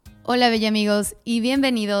Hola bella amigos y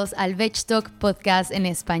bienvenidos al Veg Talk Podcast en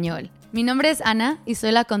español. Mi nombre es Ana y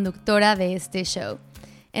soy la conductora de este show.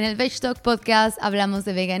 En el Veg Talk Podcast hablamos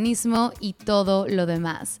de veganismo y todo lo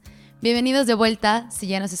demás. Bienvenidos de vuelta si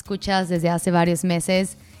ya nos escuchas desde hace varios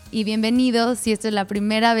meses y bienvenidos si esta es la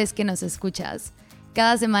primera vez que nos escuchas.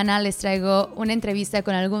 Cada semana les traigo una entrevista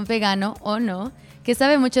con algún vegano o no que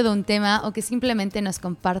sabe mucho de un tema o que simplemente nos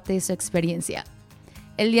comparte su experiencia.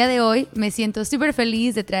 El día de hoy me siento súper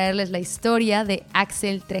feliz de traerles la historia de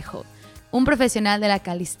Axel Trejo, un profesional de la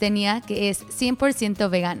calistenia que es 100%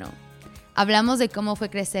 vegano. Hablamos de cómo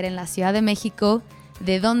fue crecer en la Ciudad de México,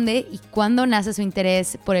 de dónde y cuándo nace su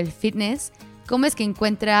interés por el fitness, cómo es que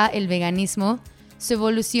encuentra el veganismo, su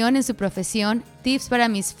evolución en su profesión, tips para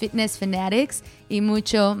mis fitness fanatics y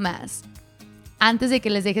mucho más. Antes de que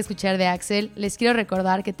les deje escuchar de Axel, les quiero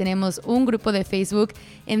recordar que tenemos un grupo de Facebook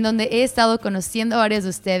en donde he estado conociendo a varios de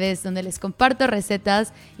ustedes, donde les comparto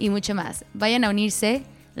recetas y mucho más. Vayan a unirse,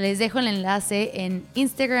 les dejo el enlace en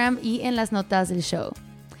Instagram y en las notas del show.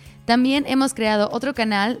 También hemos creado otro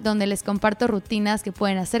canal donde les comparto rutinas que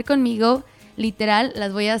pueden hacer conmigo, literal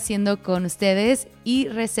las voy haciendo con ustedes y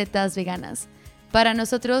recetas veganas. Para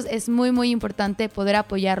nosotros es muy importante poder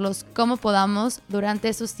apoyarlos como podamos durante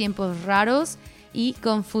esos tiempos raros y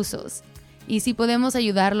confusos. Y si podemos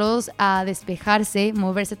ayudarlos a despejarse,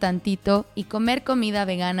 moverse tantito y comer comida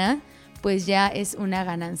vegana, pues ya es una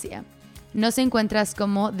ganancia. Nos encuentras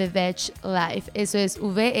como The Veg Life, eso es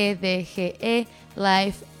VEDGE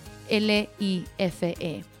Life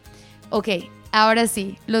LIFE. Ok, ahora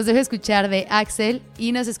sí, los dejo escuchar de Axel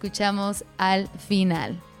y nos escuchamos al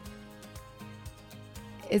final.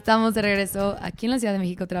 Estamos de regreso aquí en la Ciudad de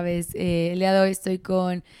México otra vez. El día de hoy estoy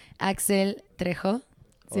con Axel Trejo.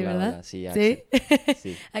 ¿Sí, hola, verdad? Hola, sí, Axel.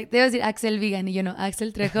 ¿Sí? Te iba a decir Axel Vegan y yo no,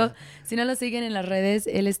 Axel Trejo. Si no lo siguen en las redes,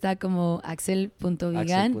 él está como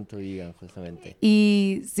axel.vegan. Axel.vegan, justamente.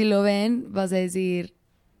 Y si lo ven, vas a decir,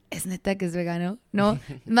 ¿es neta que es vegano? No,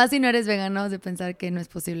 más si no eres vegano, de pensar que no es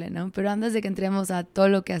posible, ¿no? Pero antes de que entremos a todo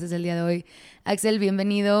lo que haces el día de hoy, Axel,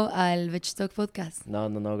 bienvenido al Veg Talk Podcast.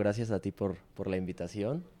 No, gracias a ti por la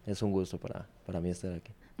invitación. Es un gusto para mí estar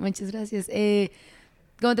aquí. Muchas gracias.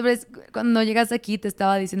 Como te parece, cuando llegaste aquí te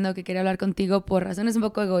estaba diciendo que quería hablar contigo por razones un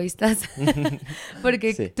poco egoístas.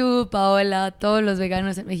 Porque sí. Tú, Paola, todos los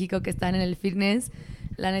veganos en México que están en el fitness,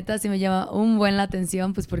 la neta sí me llama un buen la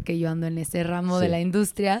atención, pues porque yo ando en ese ramo de la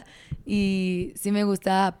industria y sí me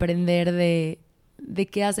gusta aprender de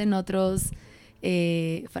qué hacen otros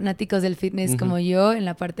fanáticos del fitness como yo en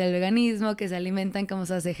la parte del veganismo, que se alimentan, cómo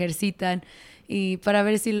se ejercitan y para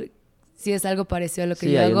ver si es algo parecido a lo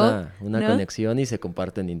que yo hago. Sí, hay una conexión y se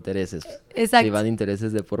comparten intereses. Exacto. Sí, van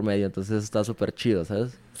intereses de por medio, entonces está súper chido,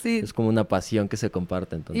 ¿sabes? Sí. Es como una pasión que se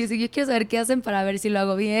comparte, entonces. Y sí, yo quiero saber qué hacen para ver si lo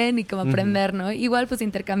hago bien y cómo aprender, ¿no? Igual pues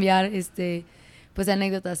intercambiar pues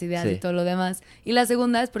anécdotas, ideas y todo lo demás. Y la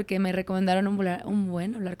segunda es porque me recomendaron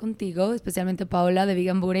hablar contigo, especialmente Paola de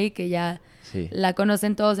Vegan Booty, que ya la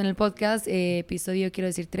conocen todos en el podcast, episodio quiero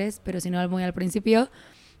decir 3, pero si no muy al principio.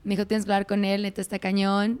 Me dijo, tienes que hablar con él, neta está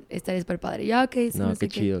cañón, estaría súper padre. Y yo, ok. No, qué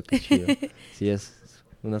chido. Sí, es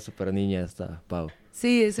una súper niña esta Pau.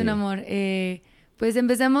 Sí, es un amor. Pues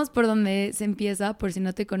empecemos por donde se empieza, por si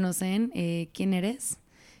no te conocen. ¿Quién eres?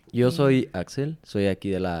 Yo soy Axel, soy aquí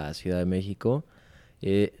de la Ciudad de México.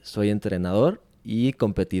 Soy entrenador y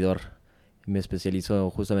competidor. Me especializo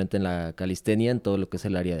justamente en la calistenia, en todo lo que es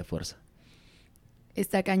el área de fuerza.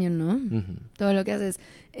 Está cañón, ¿no? Todo lo que haces.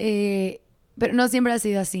 Pero no siempre ha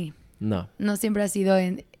sido así. No. No siempre ha sido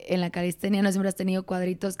en la calistenia, no siempre has tenido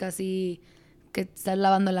cuadritos casi que estás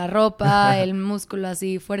lavando la ropa, el músculo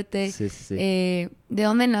así fuerte. Sí. ¿De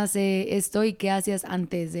dónde nace esto y qué hacías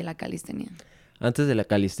antes de la calistenia? Antes de la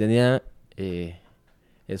calistenia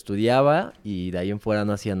estudiaba y de ahí en fuera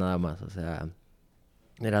no hacía nada más. O sea,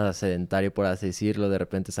 era sedentario, por así decirlo. De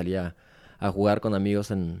repente salía a jugar con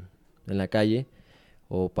amigos en la calle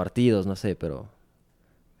o partidos, no sé, pero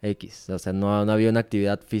X. O sea, no había una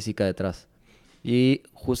actividad física detrás. Y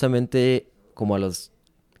justamente como a los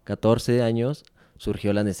 14 años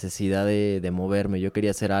surgió la necesidad de moverme. Yo quería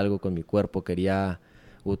hacer algo con mi cuerpo, quería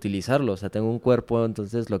utilizarlo. O sea, tengo un cuerpo,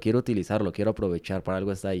 entonces lo quiero utilizar, lo quiero aprovechar, para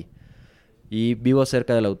algo está ahí. Y vivo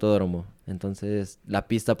cerca del autódromo, entonces la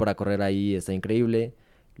pista para correr ahí está increíble.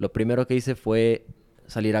 Lo primero que hice fue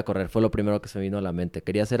salir a correr, fue lo primero que se me vino a la mente.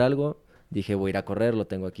 Quería hacer algo, dije voy a ir a correr, lo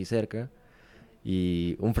tengo aquí cerca.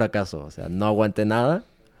 Y un fracaso, o sea, no aguanté nada.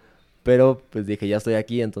 Pero pues dije, ya estoy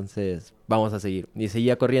aquí, entonces vamos a seguir. Y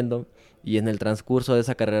seguía corriendo y en el transcurso de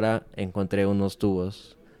esa carrera encontré unos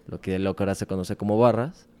tubos, lo que ahora se conoce como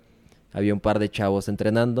barras. Había un par de chavos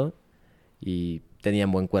entrenando y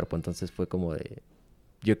tenían buen cuerpo, entonces fue como de,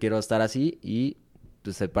 yo quiero estar así y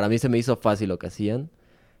pues para mí se me hizo fácil lo que hacían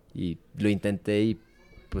y lo intenté y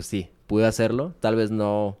pues sí, pude hacerlo. Tal vez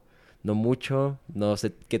no mucho, no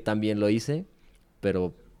sé qué tan bien lo hice,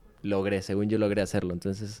 pero según yo logré hacerlo.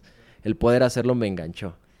 Entonces, el poder hacerlo me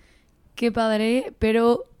enganchó. Qué padre,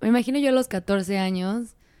 pero me imagino yo a los 14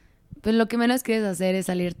 años, pues lo que menos quieres hacer es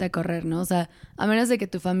salirte a correr, ¿no? O sea, a menos de que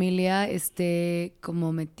tu familia esté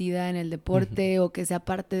como metida en el deporte o que sea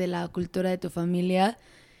parte de la cultura de tu familia,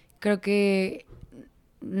 creo que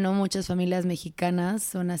no muchas familias mexicanas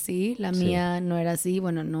son así. La Sí. mía no era así,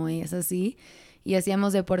 bueno, no es así. Y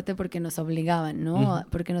hacíamos deporte porque nos obligaban, ¿no?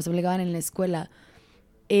 Porque nos obligaban en la escuela.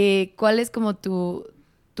 ¿Cuál es como tu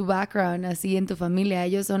background así en tu familia?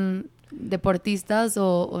 ¿Ellos son deportistas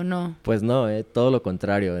o no? Pues no, todo lo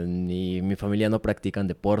contrario. Ni mi familia no practican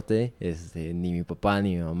deporte, ni mi papá,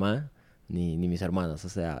 ni mi mamá, ni mis hermanos. O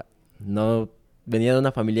sea, no venía de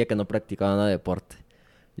una familia que no practicaba nada de deporte.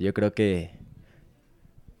 Yo creo que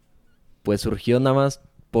pues surgió nada más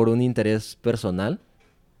por un interés personal.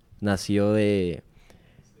 Nació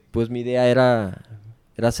pues mi idea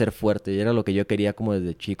era ser fuerte y era lo que yo quería como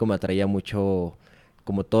desde chico. Me atraía mucho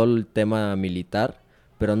como todo el tema militar,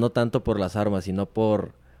 pero no tanto por las armas, sino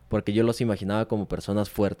porque yo los imaginaba como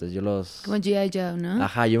personas fuertes. Como G.I. Joe, ¿no?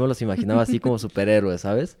 Ajá, yo me los imaginaba así como superhéroes,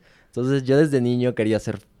 ¿sabes? Entonces yo desde niño quería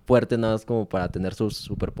ser fuerte nada más como para tener sus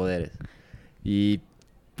superpoderes. Y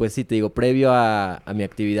pues sí, te digo, previo a mi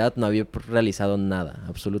actividad no había realizado nada,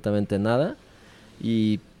 absolutamente nada.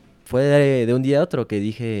 Y fue de un día a otro que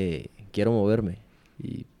dije, quiero moverme.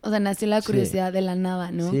 Y O sea, nació la sí, curiosidad de la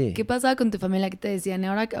nada, ¿no? sí. ¿Qué pasaba con tu familia? ¿Qué te decían?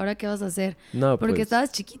 ¿Ahora qué vas a hacer? No, Porque pues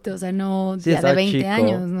estabas chiquito, o sea, no sí, ya de estaba 20 chico.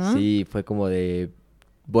 años, ¿no? Sí, fue como de,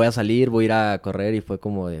 voy a salir, voy a ir a correr. Y fue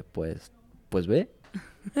como de, pues ve.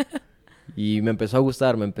 Y me empezó a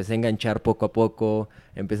gustar, me empecé a enganchar poco a poco.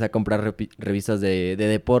 Empecé a comprar revistas de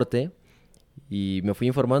deporte. Y me fui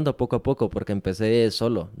informando poco a poco porque empecé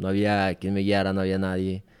solo. No había quien me guiara, no había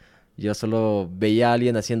nadie. Yo solo veía a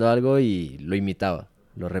alguien haciendo algo y lo imitaba.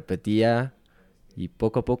 Lo repetía y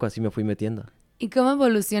poco a poco así me fui metiendo. ¿Y cómo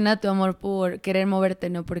evoluciona tu amor por querer moverte,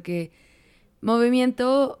 no? Porque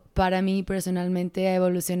movimiento para mí personalmente ha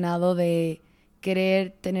evolucionado de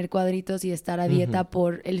querer tener cuadritos y estar a Ujú. dieta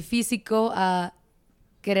por el físico a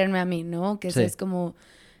quererme a mí, ¿no? Que eso Sí. es como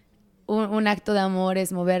un acto de amor,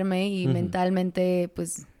 es moverme y Ujú. mentalmente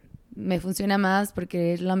pues me funciona más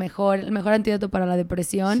porque es el mejor antídoto para la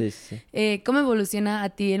depresión. Sí, sí. ¿Cómo evoluciona a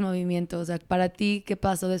ti el movimiento? O sea, para ti, ¿qué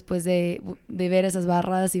pasó después de ver esas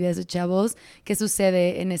barras y ver esos chavos? ¿Qué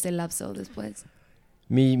sucede en ese lapso después?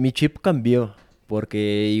 Mi chip cambió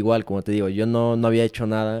porque igual, como te digo, yo no había hecho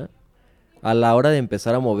nada. A la hora de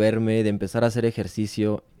empezar a moverme, de empezar a hacer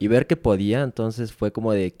ejercicio y ver que podía, entonces fue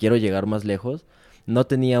como de quiero llegar más lejos. No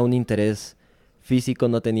tenía un interés físico,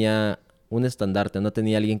 no tenía un estandarte, no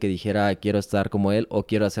tenía alguien que dijera quiero estar como él o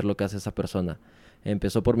quiero hacer lo que hace esa persona.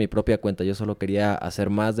 Empezó por mi propia cuenta, yo solo quería hacer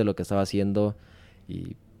más de lo que estaba haciendo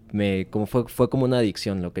y como fue como una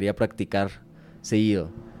adicción, lo quería practicar seguido.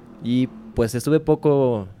 Y pues estuve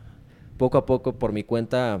poco a poco por mi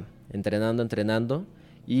cuenta entrenando.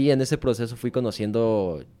 Y en ese proceso fui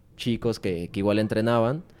conociendo chicos que igual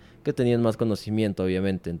entrenaban, que tenían más conocimiento,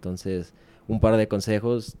 obviamente. Entonces, un par de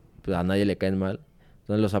consejos, pues, a nadie le caen mal.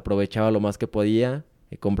 Entonces, los aprovechaba lo más que podía.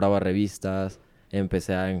 Compraba revistas,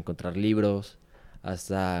 empecé a encontrar libros.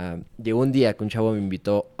 Hasta llegó un día que un chavo me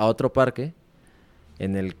invitó a otro parque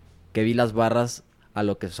en el que vi las barras a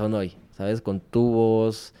lo que son hoy, ¿sabes? Con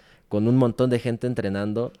tubos, con un montón de gente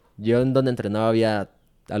entrenando. Yo en donde entrenaba había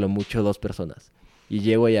a lo mucho 2 personas. Y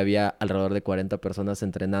llego y había alrededor de 40 personas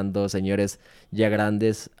entrenando, señores ya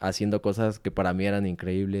grandes haciendo cosas que para mí eran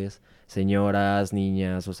increíbles, señoras,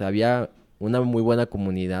 niñas, o sea, había una muy buena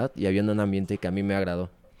comunidad y había un ambiente que a mí me agradó.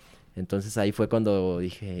 Entonces ahí fue cuando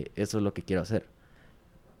dije, eso es lo que quiero hacer.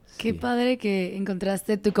 Qué Sí. padre que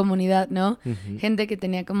encontraste tu comunidad, ¿no? Ujú. Gente que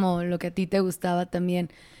tenía como lo que a ti te gustaba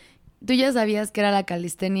también. ¿Tú ya sabías que era la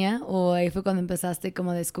calistenia o ahí fue cuando empezaste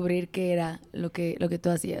como a descubrir qué era lo que tú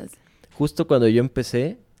hacías? Justo cuando yo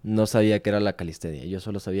empecé, no sabía que era la calistenia. Yo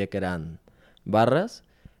solo sabía que eran barras.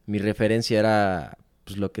 Mi referencia era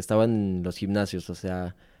pues, lo que estaba en los gimnasios. O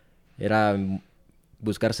sea, era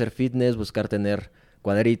buscar ser fitness, buscar tener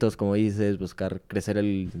cuadritos, como dices, buscar crecer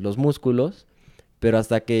los músculos. Pero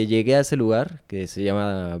hasta que llegué a ese lugar, que se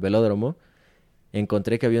llama Velódromo,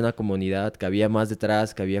 encontré que había una comunidad, que había más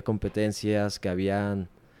detrás, que había competencias, que habían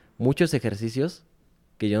muchos ejercicios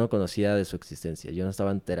que yo no conocía de su existencia. Yo no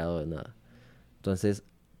estaba enterado de nada. Entonces,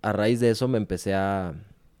 a raíz de eso me empecé a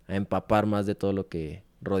empapar más de todo lo que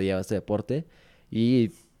rodeaba este deporte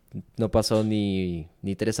y no pasó ni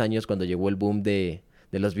 3 años cuando llegó el boom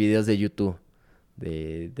de los videos de YouTube,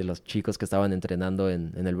 de los chicos que estaban entrenando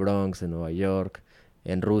en el Bronx, en Nueva York,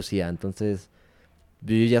 en Rusia. Entonces,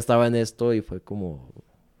 yo ya estaba en esto y fue como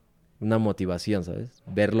una motivación, ¿sabes?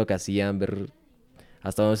 Ver lo que hacían, ver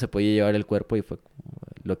hasta dónde se podía llevar el cuerpo y fue como,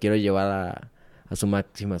 lo quiero llevar a su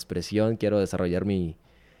máxima expresión, quiero desarrollar mi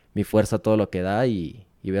fuerza todo lo que da y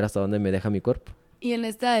ver hasta dónde me deja mi cuerpo. Y en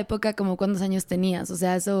esta época, ¿como cuántos años tenías? O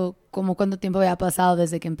sea, eso, ¿como cuánto tiempo había pasado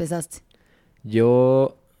desde que empezaste?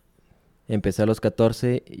 Yo empecé a los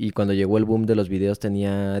 14 y cuando llegó el boom de los videos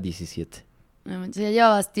tenía 17. Ya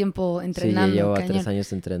llevabas tiempo entrenando. Sí, ya llevaba cañón. 3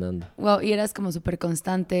 años entrenando. Wow, y eras como súper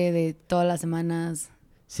constante de todas las semanas.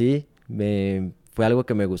 Sí, fue algo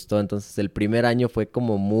que me gustó. Entonces el primer año fue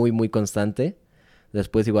como muy, muy constante.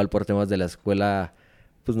 Después igual por temas de la escuela,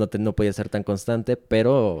 pues no podía ser tan constante,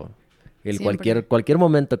 pero cualquier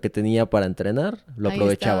momento que tenía para entrenar, lo Ahí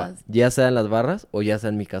aprovechaba. estabas. Ya sea en las barras o ya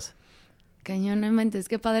sea en mi casa. Cañón, no mentes,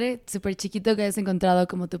 qué padre, súper chiquito que hayas encontrado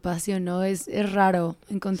como tu pasión, ¿no? Es raro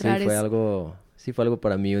encontrar Sí, fue algo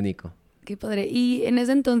para mí único. Qué padre. Y en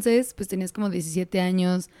ese entonces, pues tenías como 17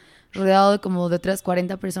 años, rodeado como de otras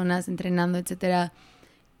 40 personas entrenando, etcétera.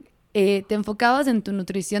 ¿Te enfocabas en tu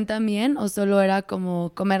nutrición también o solo era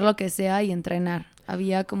como comer lo que sea y entrenar?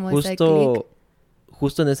 Había como ese clic.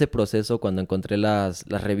 Justo en ese proceso, cuando encontré las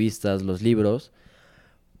revistas, los libros,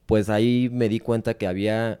 pues ahí me di cuenta que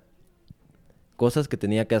había cosas que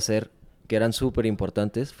tenía que hacer que eran súper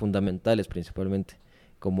importantes, fundamentales principalmente,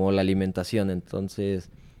 como la alimentación. Entonces,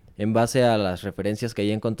 en base a las referencias que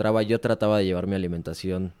ahí encontraba, yo trataba de llevar mi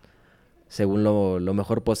alimentación según lo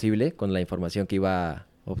mejor posible, con la información que iba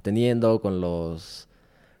obteniendo, con los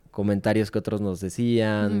comentarios que otros nos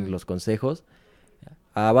decían, los consejos.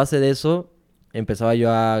 A base de eso, empezaba yo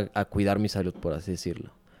a cuidar mi salud, por así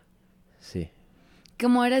decirlo. Sí.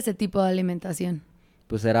 ¿Cómo era ese tipo de alimentación?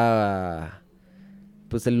 Pues era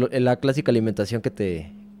la clásica alimentación que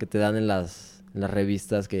te dan en las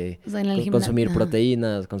revistas, que O sea, en el consumir gimnasio.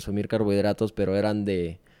 proteínas, consumir carbohidratos, pero eran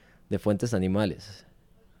de fuentes animales.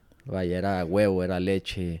 Vaya, era huevo, era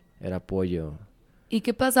leche, era pollo. ¿Y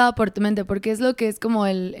qué pasaba por tu mente? Porque es lo que es como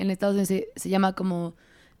en Estados Unidos se llama como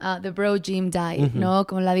the bro gym diet, ¿no?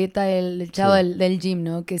 Como la dieta del chavo Sí. del gym,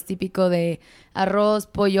 ¿no? Que es típico de arroz,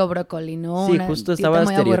 pollo, brócoli, ¿no? Sí, Una justo dieta estaba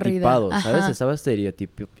muy aburrida. estereotipado, ¿sabes? Ajá. Estaba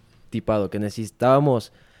estereotipado, que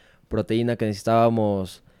necesitábamos proteína, que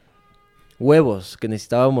necesitábamos huevos, que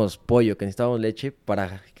necesitábamos pollo, que necesitábamos leche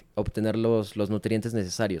para obtener los nutrientes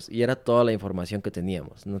necesarios. Y era toda la información que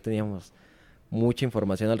teníamos. No teníamos mucha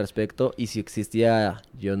información al respecto y si existía,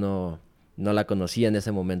 yo no la conocía en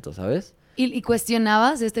ese momento, ¿sabes? ¿Y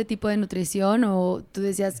cuestionabas este tipo de nutrición o tú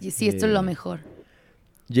decías, sí, esto es lo mejor?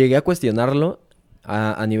 Llegué a cuestionarlo.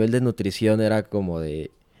 A nivel de nutrición era como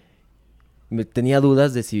tenía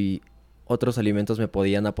dudas de si otros alimentos me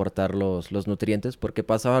podían aportar los nutrientes, porque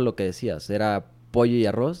pasaba lo que decías, era pollo y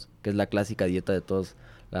arroz, que es la clásica dieta de todos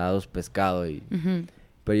lados, pescado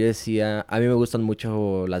pero yo decía, a mí me gustan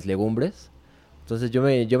mucho las legumbres, entonces yo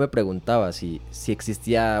me preguntaba si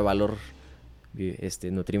existía valor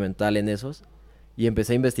nutrimental en esos, y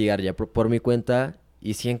empecé a investigar ya por mi cuenta,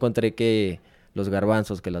 y sí encontré que los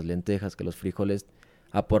garbanzos, que las lentejas, que los frijoles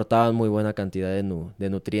aportaban muy buena cantidad de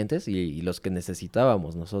nutrientes y los que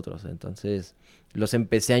necesitábamos nosotros. Entonces los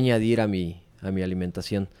empecé a añadir a mi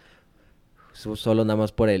alimentación, solo nada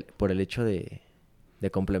más por el hecho de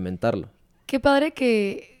complementarlo. Qué padre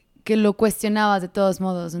que lo cuestionabas de todos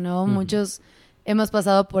modos, ¿no? Muchos hemos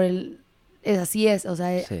pasado por así es, o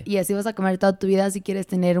sea, Sí. y así vas a comer toda tu vida si quieres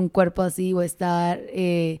tener un cuerpo así o estar,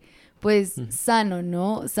 sano,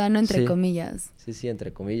 ¿no? Sano entre Sí. comillas. Sí,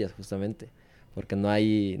 entre comillas, justamente. Porque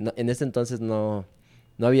en ese entonces no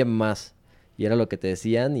había más. Y era lo que te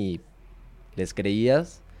decían y les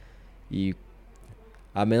creías. Y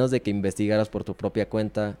a menos de que investigaras por tu propia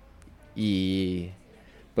cuenta.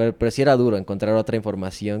 Pero sí era duro encontrar otra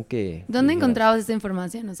información que... ¿Dónde dijeras. encontrabas esta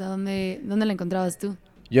información? O sea, ¿dónde la encontrabas tú?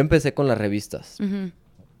 Yo empecé con las revistas. Ujú.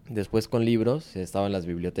 Después con libros. Estaba en las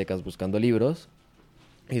bibliotecas buscando libros.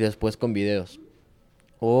 Y después con videos.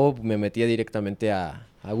 O me metía directamente a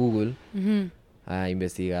Google a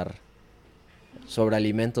investigar sobre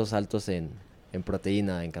alimentos altos en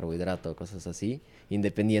proteína, en carbohidrato, cosas así,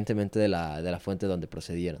 independientemente de la fuente donde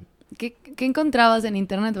procedieran. ¿Qué encontrabas en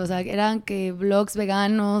internet? O sea, ¿eran que blogs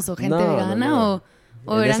veganos o gente No, vegana no.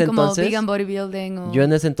 o En eran ese como entonces, vegan bodybuilding? O... Yo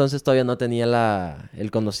en ese entonces todavía no tenía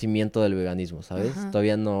el conocimiento del veganismo, ¿sabes? Ajá.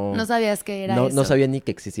 Todavía no... No sabías qué era no, eso. no sabía ni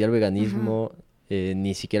que existía el veganismo,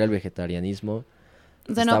 ni siquiera el vegetarianismo.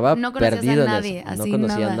 O sea, Estaba no conocías perdido a nadie, en eso. así No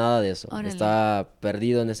conocía nada. nada de eso. Órale. Estaba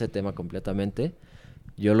perdido en ese tema completamente.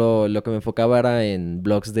 Yo lo que me enfocaba era en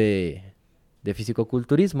blogs de de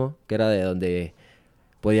fisicoculturismo, que era de donde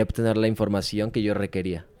podía obtener la información que yo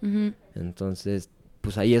requería. Uh-huh. Entonces,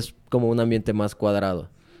 pues ahí es como un ambiente más cuadrado.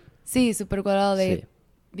 Sí, súper cuadrado de Sí.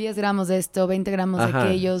 10 gramos de esto, 20 gramos Ajá, de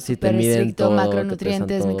aquello, sí te súper miden estricto, todo,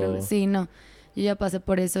 macronutrientes, te pesan todo. Sí, no. Yo ya pasé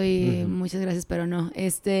por eso y Ujú. muchas gracias, pero no.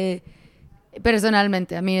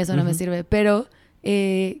 Personalmente, a mí eso no me Ujú. sirve, pero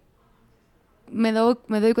me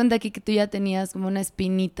doy cuenta aquí que tú ya tenías como una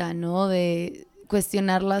espinita, ¿no? De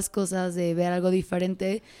cuestionar las cosas, de ver algo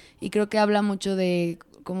diferente, y creo que habla mucho de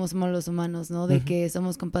cómo somos los humanos, ¿no? De Ujú. que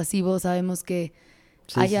somos compasivos, sabemos que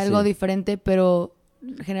Sí, hay sí, algo sí. diferente, pero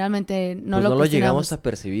generalmente no Pues lo no lo llegamos cuestionamos. a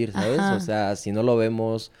percibir, ¿sabes? Ajá. O sea, si no lo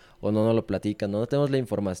vemos o no nos lo platican, no tenemos la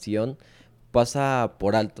información, pasa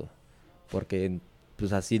por alto, porque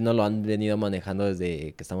pues así no lo han venido manejando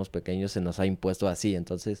desde que estamos pequeños, se nos ha impuesto así.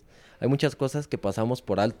 Entonces, hay muchas cosas que pasamos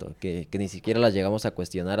por alto, que ni siquiera las llegamos a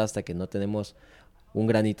cuestionar hasta que no tenemos un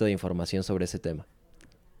granito de información sobre ese tema.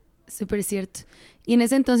 Súper cierto. Y en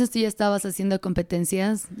ese entonces tú ya estabas haciendo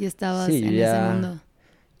competencias, ya estabas Sí, en ese mundo.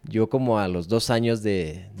 yo como a los 2 años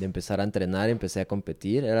de empezar a entrenar, empecé a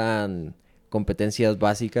competir. Eran competencias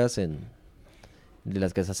básicas de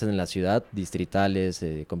las que se hacen en la ciudad, distritales,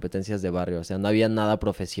 competencias de barrio. O sea, no había nada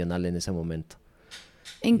profesional en ese momento.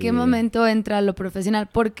 ¿En qué momento entra lo profesional?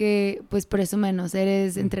 Porque, pues, presúmenos,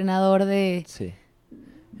 eres entrenador de... Sí,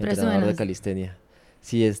 entrenador de Presúmenos. calistenia.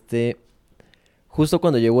 Sí, justo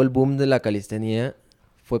cuando llegó el boom de la calistenia,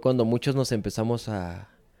 fue cuando muchos nos empezamos a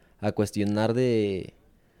cuestionar de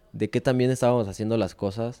qué también estábamos haciendo las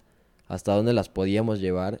cosas, hasta dónde las podíamos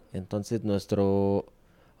llevar. Entonces nuestro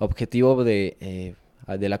objetivo de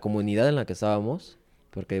la comunidad en la que estábamos,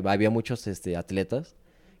 porque había muchos atletas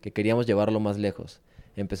que queríamos llevarlo más lejos.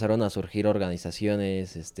 Empezaron a surgir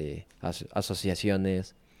organizaciones,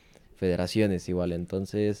 asociaciones, federaciones igual.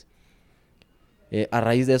 Entonces, a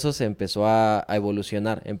raíz de eso se empezó a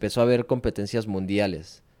evolucionar, empezó a haber competencias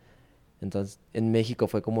mundiales. Entonces, en México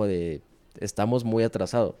fue como estamos muy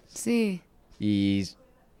atrasados. Sí. Y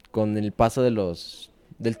con el paso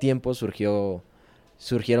del tiempo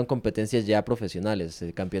surgieron competencias ya profesionales,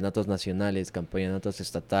 campeonatos nacionales, campeonatos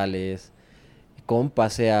estatales, con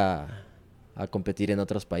pase a competir en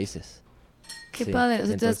otros países. Qué Sí. padre. O sea,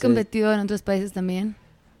 ¿tú has Entonces, competido en otros países también?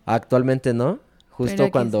 actualmente no. Justo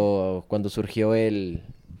Pero cuando surgió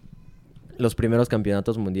los primeros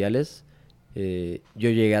campeonatos mundiales, yo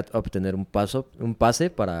llegué a obtener un pase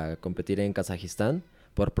para competir en Kazajistán.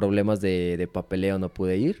 Por problemas de papeleo no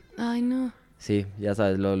pude ir. Ay, no. Sí, ya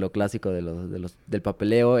sabes, lo clásico del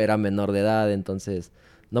papeleo, era menor de edad, entonces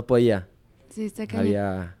no podía. Sí, está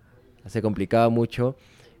cañón. Se complicaba mucho.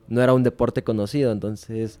 No era un deporte conocido,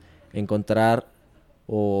 entonces encontrar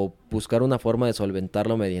o buscar una forma de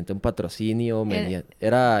solventarlo mediante un patrocinio,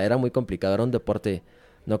 era muy complicado, era un deporte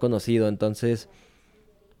no conocido, entonces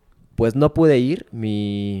pues no pude ir,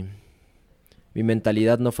 mi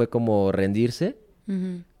mentalidad no fue como rendirse,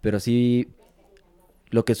 Ujú. pero sí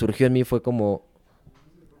lo que surgió en mí fue como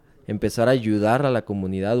empezar a ayudar a la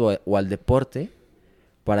comunidad o al deporte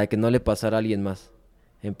para que no le pasara a alguien más,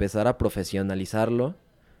 empezar a profesionalizarlo,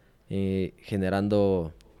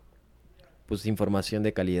 generando pues información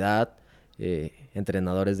de calidad,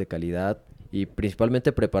 entrenadores de calidad y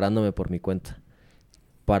principalmente preparándome por mi cuenta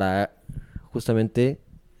para justamente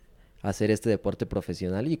hacer este deporte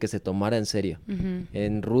profesional y que se tomara en serio. Ujú.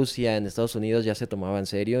 En Rusia, en Estados Unidos ya se tomaba en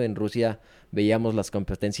serio. En Rusia veíamos las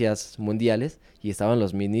competencias mundiales y estaban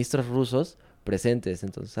los ministros rusos presentes.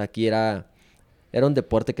 Entonces aquí era un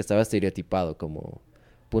deporte que estaba estereotipado como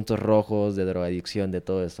puntos rojos, de drogadicción, de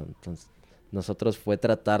todo eso. Entonces nosotros fue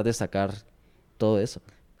tratar de sacar todo eso.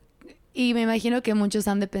 Y me imagino que muchos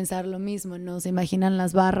han de pensar lo mismo, ¿no? Se imaginan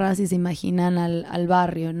las barras y se imaginan al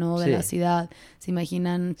barrio, ¿no? De Sí. la ciudad. Se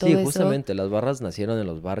imaginan todo Sí, eso. justamente, las barras nacieron en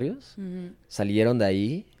los barrios, Ujú. salieron de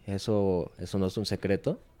ahí, eso no es un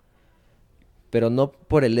secreto, pero no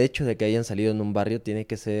por el hecho de que hayan salido en un barrio tiene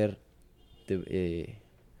que ser,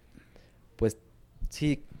 pues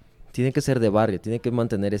sí, tiene que ser de barrio, tiene que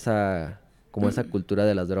mantener esa cultura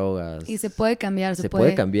de las drogas. Y se puede cambiar, Se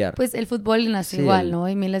puede cambiar. Pues el fútbol nació Sí, igual, ¿no?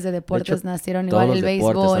 Y miles de deportes hecho, nacieron todos igual, los el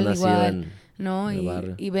deportes béisbol han nacido igual, ¿no? en el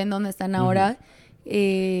barrio. Y ven dónde están Ujú. ahora.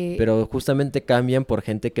 Pero justamente cambian por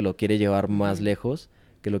gente que lo quiere llevar más lejos,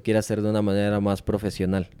 que lo quiere hacer de una manera más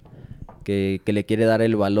profesional, que le quiere dar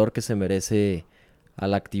el valor que se merece a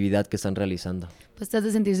la actividad que están realizando. Pues te has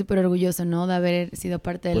de sentir súper orgulloso, ¿no? De haber sido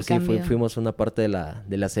parte del Pues sí, cambio. fuimos una parte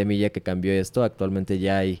de la semilla que cambió esto. Actualmente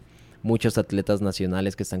ya hay muchos atletas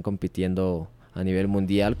nacionales que están compitiendo a nivel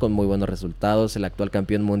mundial con muy buenos resultados. El actual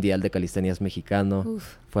campeón mundial de calistenia es mexicano,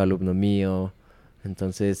 Uf. fue alumno mío.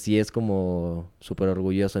 Entonces sí es como súper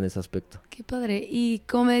orgulloso en ese aspecto. Qué padre. Y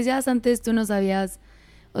como me decías antes, tú no sabías,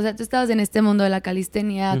 o sea, tú estabas en este mundo de la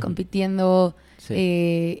calistenia, compitiendo,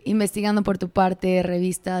 Sí. investigando por tu parte,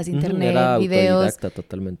 revistas, internet, Era videos. autodidacta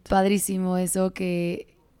totalmente. Padrísimo eso, que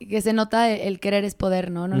se nota el querer es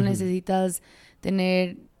poder, ¿no? No necesitas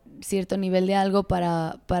tener cierto nivel de algo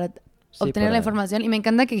para Sí, obtener la información. Y me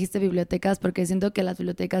encanta que dijiste bibliotecas, porque siento que las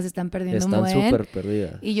bibliotecas se están perdiendo Están muy súper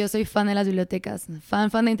perdidas. y yo soy fan de las bibliotecas. Fan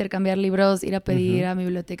de intercambiar libros, ir a pedir a mi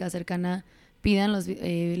biblioteca cercana. Pidan los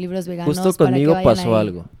libros veganos. Justo para que conmigo vayan pasó ahí.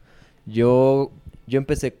 algo. Yo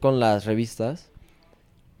empecé con las revistas,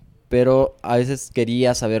 pero a veces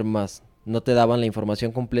quería saber más. No te daban la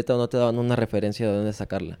información completa o no te daban una referencia de dónde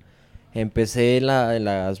sacarla. Empecé en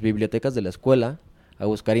las bibliotecas de la escuela a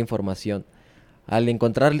buscar información. Al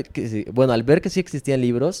encontrar, al ver que sí existían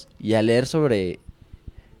libros y al leer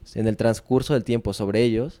en el transcurso del tiempo sobre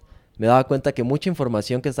ellos, me daba cuenta que mucha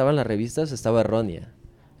información que estaba en las revistas estaba errónea.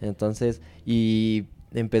 Entonces, y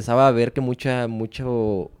empezaba a ver que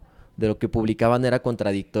mucho de lo que publicaban era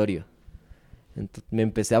contradictorio. Me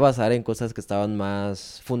empecé a basar en cosas que estaban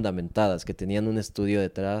más fundamentadas, que tenían un estudio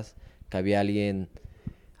detrás, que había alguien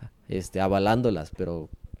avalándolas, pero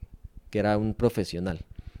que era un profesional.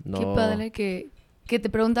 No... Qué padre que te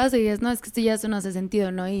preguntabas y dices, no, es que esto ya eso no hace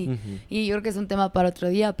sentido, ¿no? Y yo creo que es un tema para otro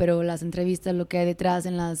día, pero las entrevistas, lo que hay detrás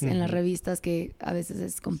en las revistas, que a veces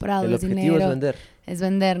es comprado, El es objetivo dinero. es vender. Es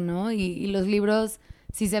vender, ¿no? Y los libros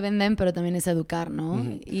sí se venden, pero también es educar, ¿no?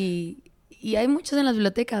 Y hay muchos en las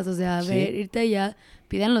bibliotecas, o sea, Sí. irte allá,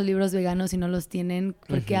 pidan los libros veganos si no los tienen,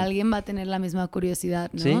 porque alguien va a tener la misma curiosidad,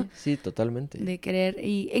 ¿no? Sí, sí, totalmente. De querer.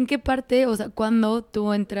 ¿Y en qué parte, o sea, cuándo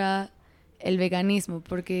tú entra el veganismo?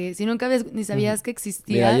 Porque si nunca ni sabías que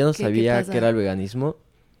existía. Mira, yo no ¿qué sabía pasa? qué era el veganismo,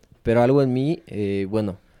 pero algo en mí,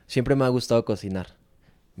 siempre me ha gustado cocinar.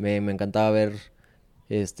 Me encantaba ver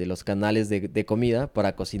los canales de comida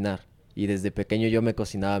para cocinar. Y desde pequeño yo me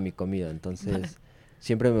cocinaba mi comida, entonces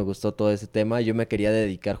siempre me gustó todo ese tema. Yo me quería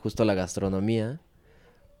dedicar justo a la gastronomía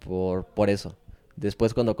por eso.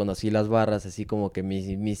 Después cuando conocí las barras, así como que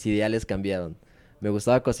mis ideales cambiaron. Me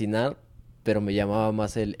gustaba cocinar, pero me llamaba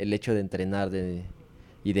más el hecho de entrenar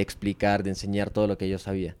y de explicar, de enseñar todo lo que yo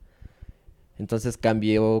sabía. Entonces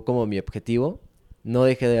cambió como mi objetivo. No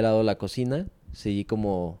dejé de lado la cocina, seguí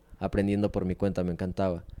como aprendiendo por mi cuenta, me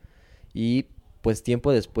encantaba. Y pues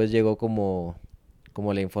tiempo después llegó como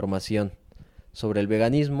la información sobre el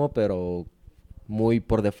veganismo, pero muy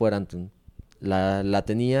por de fuera. La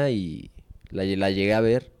tenía y la llegué a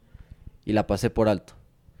ver y la pasé por alto.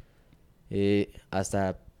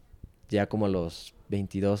 Hasta ya como a los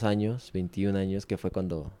 22 años, 21 años, que fue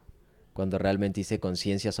cuando realmente hice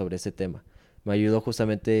conciencia sobre ese tema. Me ayudó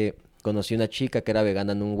justamente, conocí una chica que era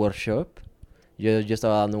vegana en un workshop. Yo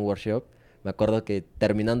estaba dando un workshop. Me acuerdo que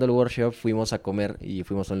terminando el workshop fuimos a comer y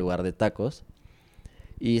fuimos a un lugar de tacos.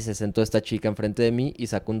 Y se sentó esta chica enfrente de mí y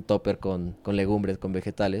sacó un tupper con legumbres, con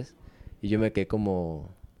vegetales. Y yo me quedé como,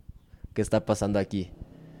 ¿qué está pasando aquí?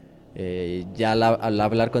 Ya al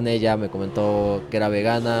hablar con ella me comentó que era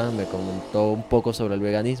vegana, me comentó un poco sobre el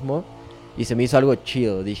veganismo y se me hizo algo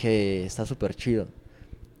chido. Dije, está súper chido.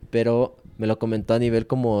 Pero me lo comentó a nivel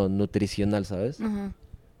como nutricional, ¿sabes?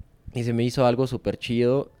 Y se me hizo algo súper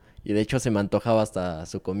chido y de hecho se me antojaba hasta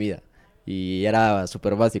su comida. Y era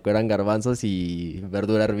súper básico, eran garbanzos y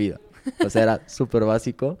verdura hervida. O sea, era súper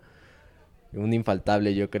básico, un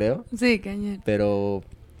infaltable yo creo. Sí, cañón. Pero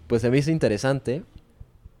pues se me hizo interesante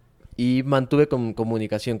y mantuve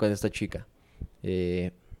comunicación con esta chica.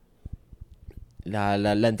 La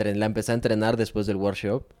empecé a entrenar después del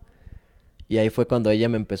workshop y ahí fue cuando ella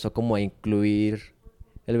me empezó como a incluir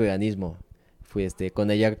el veganismo.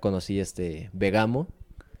 Con ella conocí Vegamo,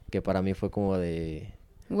 que para mí fue como de...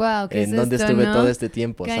 Wow, ¿qué en es donde esto, estuve no? todo este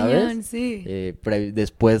tiempo, Cañón, ¿sabes? sí.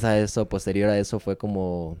 Después a eso, posterior a eso, fue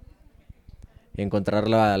como encontrar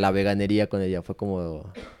la veganería con ella. Fue como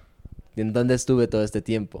en donde estuve todo este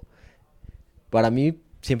tiempo. Para mí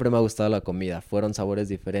siempre me ha gustado la comida. Fueron sabores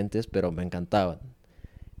diferentes, pero me encantaban.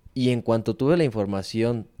 Y en cuanto tuve la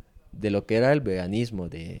información de lo que era el veganismo,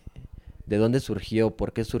 de dónde surgió,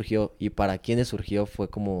 por qué surgió y para quiénes surgió, fue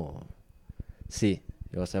como... Sí,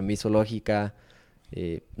 o sea, me hizo lógica.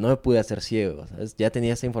 No me pude hacer ciego, ¿sabes? Ya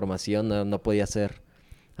tenía esa información, no podía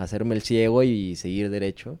hacerme el ciego y seguir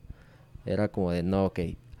derecho. Era como de, no, ok,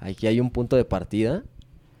 aquí hay un punto de partida,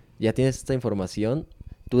 ya tienes esta información,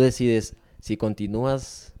 tú decides si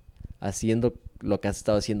continúas haciendo lo que has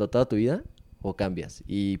estado haciendo toda tu vida o cambias.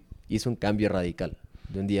 Y hice un cambio radical,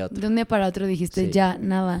 de un día a otro. De un día para otro dijiste, Sí. ya,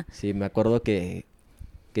 nada. Sí, me acuerdo que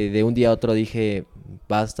de un día a otro dije,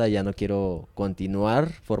 basta, ya no quiero continuar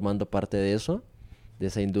formando parte de eso. de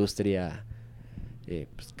esa industria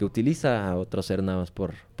pues, que utiliza a otro ser nada más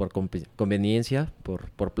por conveniencia,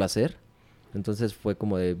 por placer. Entonces fue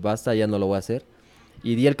como de basta, ya no lo voy a hacer.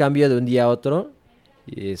 Y di el cambio de un día a otro.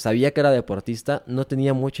 Sabía que era deportista, no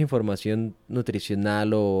tenía mucha información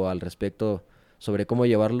nutricional o al respecto sobre cómo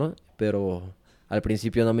llevarlo, pero al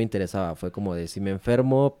principio no me interesaba. Fue como de si me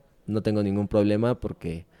enfermo no tengo ningún problema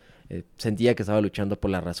porque sentía que estaba luchando por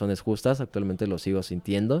las razones justas. Actualmente lo sigo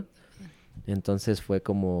sintiendo. Entonces fue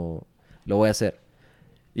como lo voy a hacer.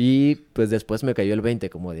 Y pues después me cayó el 20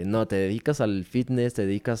 como de no, te dedicas al fitness, te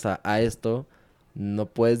dedicas a esto, no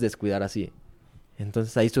puedes descuidar así.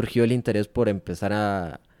 Entonces ahí surgió el interés por empezar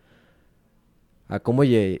a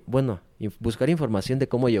buscar información de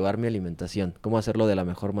cómo llevar mi alimentación, cómo hacerlo de la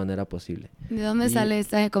mejor manera posible. ¿De dónde Y sale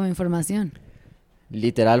esta como información?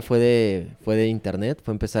 literal fue de internet,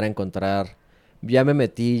 fue empezar a encontrar, ya me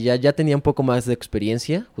metí, ya tenía un poco más de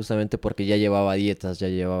experiencia, justamente porque ya llevaba dietas, ya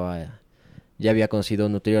había conocido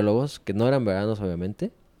nutriólogos, que no eran veganos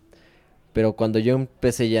obviamente, pero cuando yo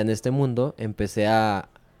empecé ya en este mundo, empecé a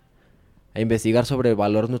investigar sobre el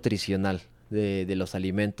valor nutricional de los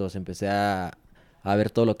alimentos, empecé a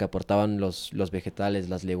ver todo lo que aportaban los vegetales,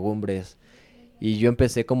 las legumbres, y yo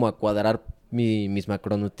empecé como a cuadrar mis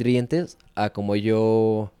macronutrientes a como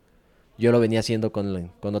yo lo venía haciendo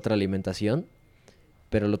con otra alimentación,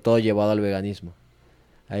 pero todo llevado al veganismo.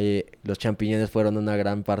 Ahí, los champiñones fueron una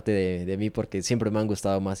gran parte de mí porque siempre me han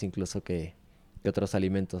gustado más incluso que otros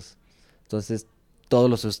alimentos. Entonces todo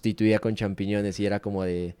lo sustituía con champiñones y era como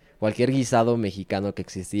de cualquier guisado mexicano que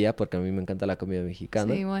existía, porque a mí me encanta la comida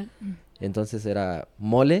mexicana. Sí, igual. Entonces era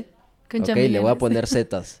mole, Con ok, le voy a champiñones. poner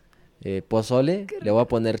setas. Pozole, le voy a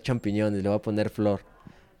poner champiñones, le voy a poner flor.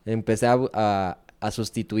 Empecé a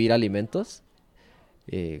sustituir alimentos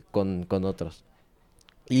con otros.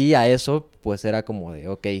 Y a eso, pues era como de,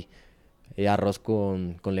 ok, arroz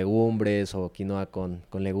con legumbres o quinoa con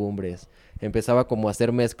legumbres. Empezaba como a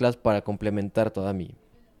hacer mezclas para complementar toda mi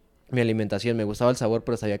alimentación. Me gustaba el sabor,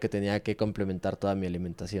 pero sabía que tenía que complementar toda mi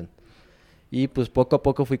alimentación. Y pues poco a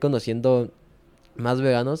poco fui conociendo más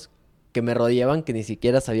veganos que me rodeaban que ni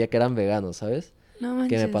siquiera sabía que eran veganos, ¿sabes? No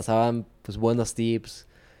Que me manches. pasaban pues buenos tips,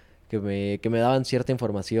 que me daban cierta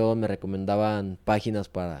información, me recomendaban páginas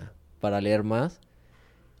para leer más.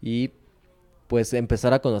 Y pues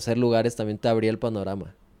empezar a conocer lugares también te abría el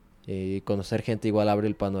panorama. Conocer gente igual abre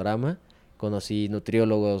el panorama. Conocí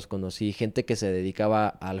nutriólogos, conocí gente que se dedicaba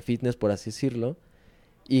al fitness, por así decirlo,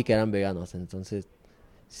 y que eran veganos. Entonces,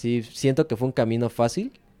 sí, siento que fue un camino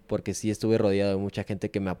fácil, porque sí estuve rodeado de mucha gente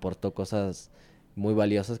que me aportó cosas muy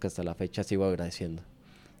valiosas que hasta la fecha sigo agradeciendo.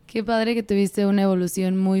 Qué padre que tuviste una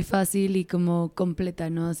evolución muy fácil y como completa,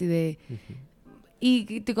 ¿no? Así de...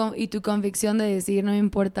 Y tu convicción de decir, no me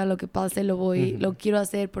importa lo que pase, lo quiero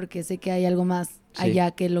hacer porque sé que hay algo más Sí.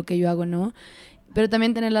 allá que lo que yo hago, ¿no? Pero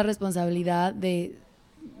también tener la responsabilidad de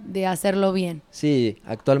hacerlo bien. Sí,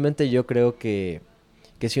 actualmente yo creo que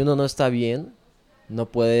si uno no está bien,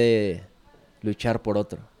 no puede luchar por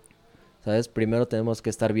otro. ¿Sabes? Primero tenemos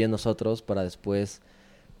que estar bien nosotros para después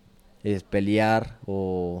pelear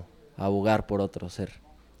o abogar por otro ser.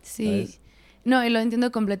 Sí. ¿Sabes? No, y lo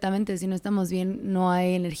entiendo completamente. Si no estamos bien, no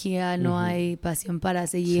hay energía, no hay pasión para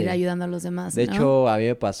seguir Sí. ayudando a los demás, De ¿no? hecho, a mí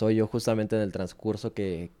me pasó, yo justamente en el transcurso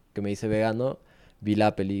que me hice vegano, vi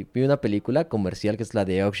una película comercial que es la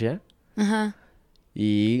de Oxia, Ajá.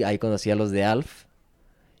 y ahí conocí a los de Alf,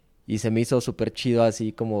 y se me hizo súper chido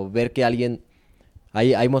así como ver que alguien,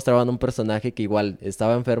 ahí mostraban un personaje que igual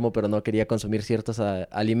estaba enfermo pero no quería consumir ciertos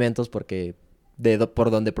alimentos porque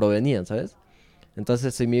por donde provenían, ¿sabes?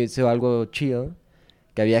 Entonces se me hizo algo chido,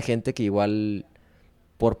 que había gente que igual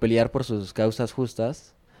por pelear por sus causas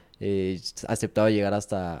justas, aceptaba llegar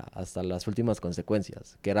hasta las últimas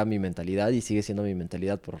consecuencias, que era mi mentalidad y sigue siendo mi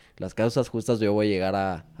mentalidad. Por las causas justas yo voy a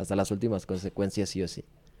llegar hasta las últimas consecuencias sí o sí.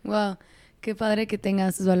 Wow. Qué padre que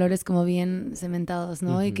tengas tus valores como bien cementados,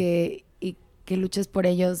 ¿no? Y que luches por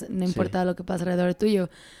ellos, no importa lo que pasa alrededor tuyo.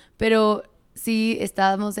 Pero sí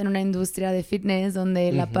estamos en una industria de fitness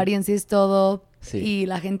donde la apariencia es todo y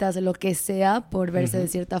la gente hace lo que sea por verse de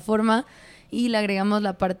cierta forma. Y le agregamos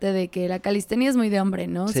la parte de que la calistenia es muy de hombre,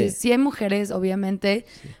 ¿no? Sí. Sí hay mujeres, obviamente,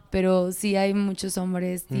 pero sí hay muchos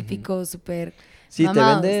hombres típicos, súper Sí,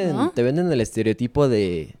 mamados, ¿no? te venden el estereotipo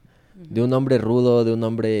de un hombre rudo, de un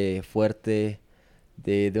hombre fuerte,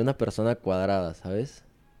 de una persona cuadrada, ¿sabes?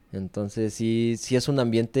 Entonces sí es un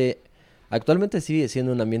ambiente, actualmente sigue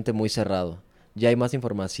siendo un ambiente muy cerrado. Ya hay más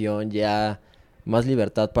información, ya más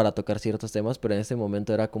libertad para tocar ciertos temas, pero en ese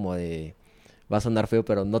momento era como de, va a sonar feo,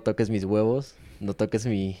 pero no toques mis huevos, no toques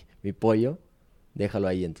mi pollo, déjalo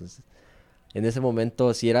ahí. Entonces en ese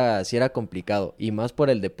momento sí era complicado. Y más por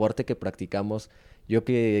el deporte que practicamos. Yo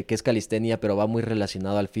que es calistenia, pero va muy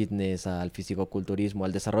relacionado al fitness, al fisicoculturismo,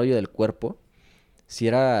 al desarrollo del cuerpo. Sí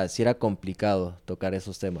era complicado tocar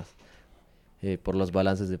esos temas. Por los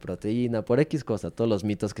balances de proteína, por X cosa, todos los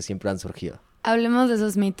mitos que siempre han surgido. Hablemos de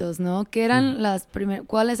esos mitos, ¿no? ¿Qué Ujú. eran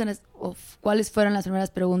cuáles fueron las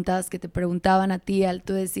primeras preguntas que te preguntaban a ti al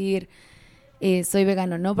tú decir soy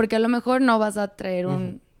vegano, ¿no? Porque a lo mejor no vas a traer Ujú.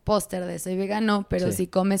 un póster de soy vegano, pero Sí. si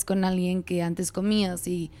comes con alguien que antes comías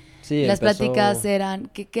y Sí, las pláticas empezó... eran,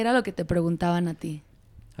 ¿qué era lo que te preguntaban a ti?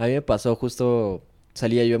 A mí me pasó justo,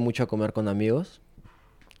 salía yo mucho a comer con amigos,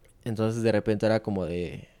 entonces de repente era como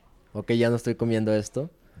de, ok, ya no estoy comiendo esto,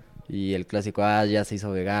 y el clásico, ya se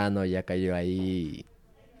hizo vegano, ya cayó ahí,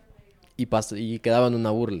 y pasó, y quedaba en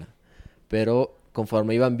una burla. Pero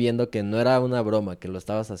conforme iban viendo que no era una broma, que lo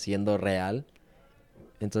estabas haciendo real,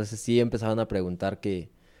 entonces sí empezaban a preguntar qué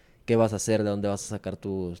vas a hacer, de dónde vas a sacar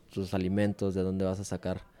tus alimentos, de dónde vas a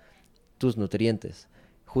sacar tus nutrientes.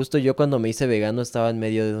 Justo yo cuando me hice vegano estaba en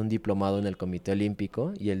medio de un diplomado en el Comité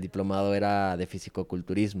Olímpico y el diplomado era de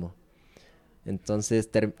fisicoculturismo. Entonces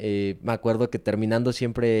me acuerdo que terminando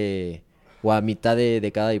siempre o a mitad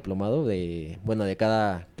de cada diplomado, bueno, de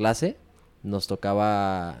cada clase, nos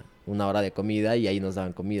tocaba una hora de comida y ahí nos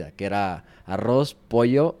daban comida, que era arroz,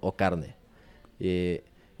 pollo o carne. Eh,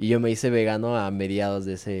 y yo me hice vegano a mediados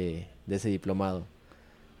de ese diplomado.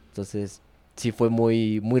 Entonces, sí fue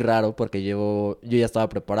muy, muy raro porque yo ya estaba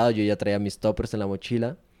preparado, yo ya traía mis toppers en la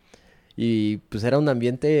mochila y pues era un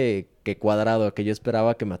ambiente que cuadrado, que yo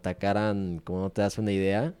esperaba que me atacaran, como no te das una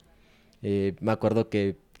idea. Me acuerdo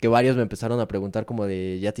que varios me empezaron a preguntar como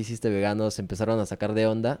de, ¿ya te hiciste vegano? Se empezaron a sacar de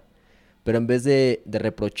onda, pero en vez de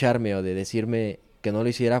reprocharme o de decirme que no lo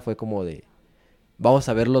hiciera, fue como de, vamos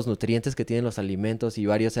a ver los nutrientes que tienen los alimentos y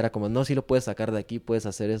varios era como, no, sí lo puedes sacar de aquí, puedes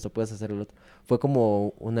hacer esto, puedes hacer lo otro. Fue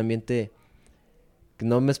como un ambiente que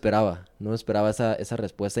no me esperaba esa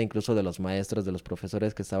respuesta incluso de los maestros, de los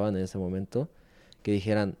profesores que estaban en ese momento, que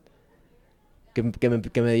dijeran,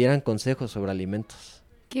 que me dieran consejos sobre alimentos.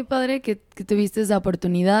 Qué padre que tuviste esa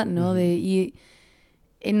oportunidad, ¿no? Ujú. Y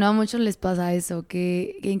no a muchos les pasa eso,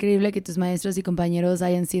 qué increíble que tus maestros y compañeros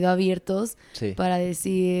hayan sido abiertos Sí. para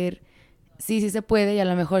decir, sí, sí se puede y a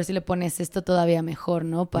lo mejor si le pones esto todavía mejor,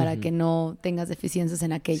 ¿no? Para Ujú. que no tengas deficiencias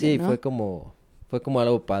en aquello, Sí, ¿no? fue como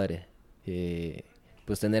algo padre.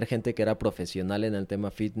 Pues tener gente que era profesional en el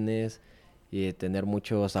tema fitness y tener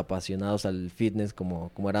muchos apasionados al fitness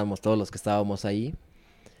como éramos todos los que estábamos ahí,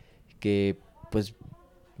 que pues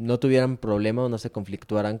no tuvieran problema o no se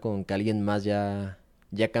conflictuaran con que alguien más ya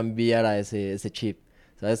cambiara ese chip.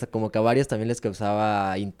 ¿Sabes? Como que a varios también les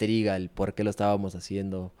causaba intriga el por qué lo estábamos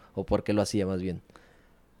haciendo o por qué lo hacía más bien.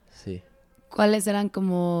 Sí. ¿Cuáles eran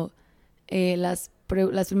como las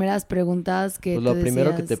primeras preguntas que Pues tú lo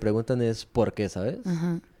primero que te decías? preguntan es ¿por qué, sabes?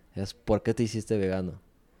 Ajá. Es ¿por qué te hiciste vegano?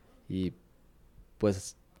 Y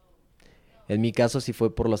pues en mi caso sí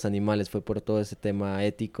fue por los animales, fue por todo ese tema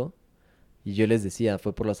ético. Y yo les decía,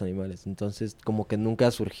 fue por los animales. Entonces como que nunca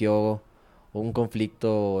surgió un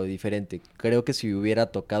conflicto diferente. Creo que si hubiera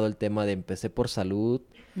tocado el tema de empecé por salud,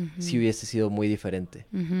 sí Ujú, hubiese sido muy diferente.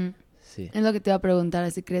 ujú. Sí. Es lo que te iba a preguntar,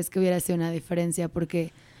 si crees que hubiera sido una diferencia,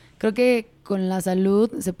 porque creo que con la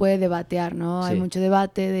salud se puede debatear, ¿no? Hay Sí. mucho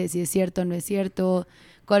debate de si es cierto o no es cierto,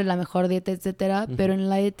 cuál es la mejor dieta, etcétera, pero Ujú. en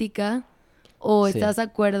la ética, o Sí. estás de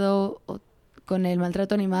acuerdo con el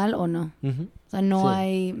maltrato animal o no. Ujú. O sea, no Sí.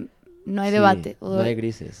 hay, no hay Sí. debate. No O, hay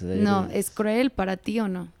grises. no, ¿es cruel para ti o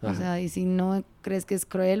no? O Ajá. sea, y si no crees que es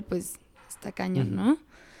cruel, pues está cañón, Ujú. ¿no?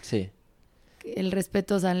 Sí. El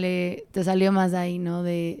respeto te salió más de ahí, ¿no?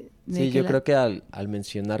 De Sí, que yo creo que al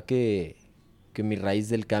mencionar que mi raíz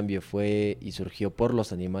del cambio fue y surgió por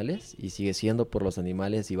los animales y sigue siendo por los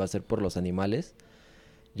animales y va a ser por los animales,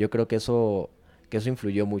 yo creo que eso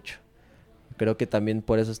influyó mucho. Creo que también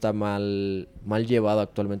por eso está mal llevado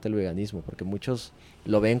actualmente el veganismo, porque muchos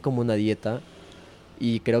lo ven como una dieta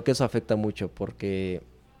y creo que eso afecta mucho porque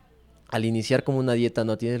al iniciar como una dieta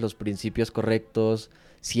no tienes los principios correctos,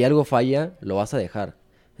 si algo falla, lo vas a dejar.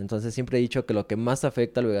 Entonces siempre he dicho que lo que más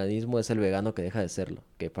afecta al veganismo es el vegano que deja de serlo,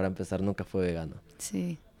 que para empezar nunca fue vegano.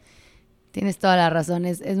 sí. Tienes toda la razón,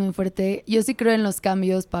 es muy fuerte. Yo sí creo en los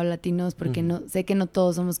cambios paulatinos porque Ujú. no sé que no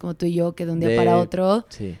todos somos como tú y yo, que de un día para De... otro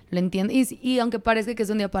Sí. lo entiendo. Y aunque parezca que es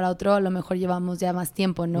de un día para otro, a lo mejor llevamos ya más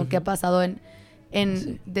tiempo, ¿no? ¿Qué ha Ujú. pasado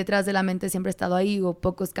Sí. detrás de la mente siempre ha estado ahí o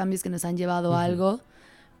pocos cambios que nos han llevado a Ujú. algo?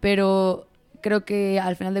 Pero creo que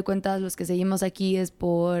al final de cuentas los que seguimos aquí es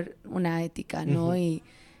por una ética, ¿no? Ujú.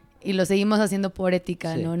 Y lo seguimos haciendo por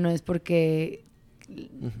ética, Sí. ¿no? No es porque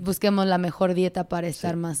busquemos la mejor dieta para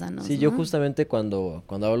estar más sanos. Sí, ¿no? yo justamente cuando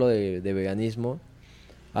hablo de veganismo,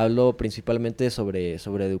 hablo principalmente sobre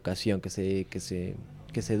educación, que se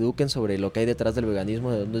eduquen sobre lo que hay detrás del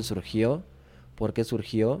veganismo, de dónde surgió, por qué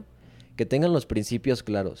surgió, que tengan los principios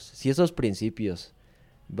claros. Si esos principios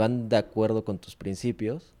van de acuerdo con tus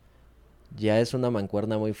principios, ya es una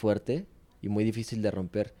mancuerna muy fuerte y muy difícil de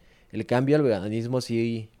romper. El cambio al veganismo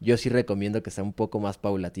yo sí recomiendo que sea un poco más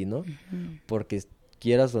paulatino, porque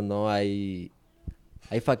quieras o no hay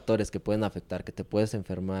factores que pueden afectar, que te puedes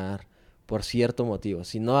enfermar por cierto motivo.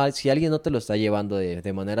 Si alguien no te lo está llevando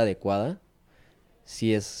de manera adecuada,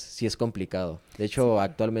 sí es complicado. De hecho,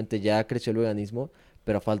 actualmente ya creció el veganismo,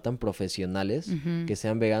 pero faltan profesionales que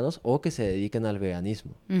sean veganos o que se dediquen al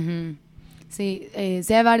veganismo. Sí,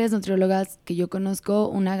 sí hay varias nutriólogas que yo conozco,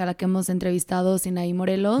 una a la que hemos entrevistado, Sinaí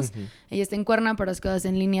Morelos, ella está en Cuerna, pero las cosas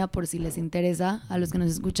en línea por si les interesa a los que nos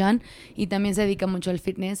escuchan, y también se dedica mucho al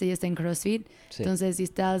fitness, ella está en CrossFit, entonces si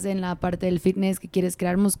estás en la parte del fitness que quieres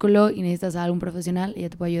crear músculo y necesitas a algún profesional, ella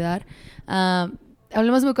te puede ayudar.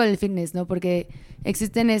 Hablemos un poco del fitness, ¿no? Porque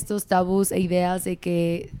existen estos tabús e ideas de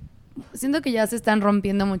que siento que ya se están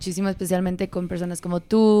rompiendo muchísimo, especialmente con personas como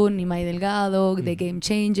tú, Nimai Delgado, de Game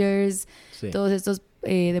Changers, todos estos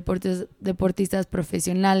deportistas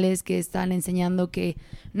profesionales que están enseñando que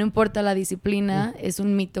no importa la disciplina, es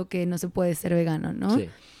un mito que no se puede ser vegano, ¿no? Sí.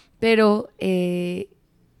 Pero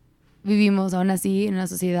vivimos aún así en una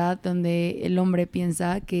sociedad donde el hombre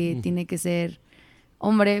piensa que tiene que ser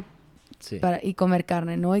hombre y comer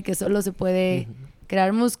carne, ¿no? Y que solo se puede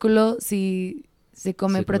crear músculo si se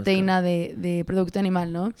come proteína de producto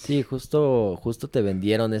animal, ¿no? Sí, justo nos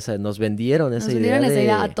vendieron esa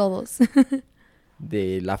idea a todos.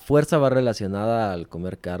 De la fuerza va relacionada al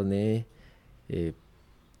comer carne.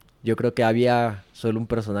 Yo creo que había solo un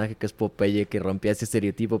personaje que es Popeye que rompía ese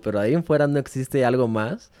estereotipo, pero de ahí en fuera no existe algo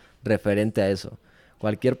más referente a eso.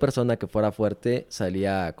 Cualquier persona que fuera fuerte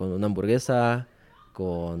salía con una hamburguesa,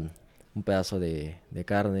 con un pedazo de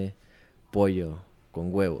carne, pollo,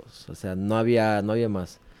 con huevos. O sea, no había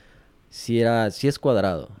más. Sí es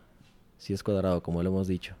cuadrado, como lo hemos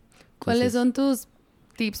dicho. ¿Cuáles son tus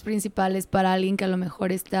tips principales para alguien que a lo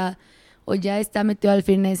mejor está o ya está metido al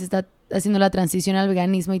fitness, está haciendo la transición al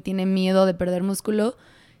veganismo y tiene miedo de perder músculo?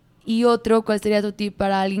 Y otro, ¿cuál sería tu tip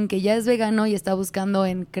para alguien que ya es vegano y está buscando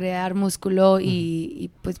en crear músculo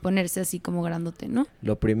y pues ponerse así como grandote, ¿no?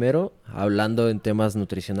 Lo primero, hablando en temas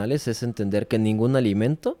nutricionales, es entender que ningún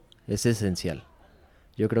alimento es esencial.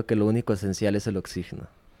 Yo creo que lo único esencial es el oxígeno.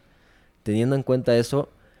 Teniendo en cuenta eso,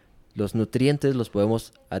 los nutrientes los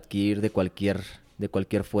podemos adquirir de cualquier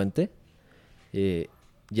fuente.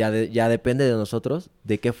 Ya depende de nosotros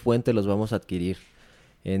de qué fuente los vamos a adquirir.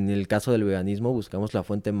 En el caso del veganismo buscamos la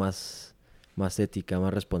fuente más ética,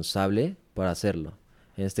 más responsable para hacerlo.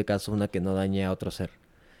 En este caso una que no dañe a otro ser.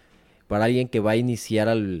 Para alguien que va a iniciar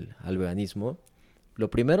al veganismo,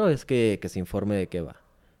 lo primero es que se informe de qué va.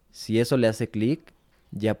 Si eso le hace clic,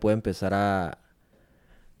 ya puede empezar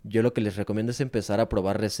yo lo que les recomiendo es empezar a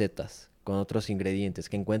probar recetas con otros ingredientes,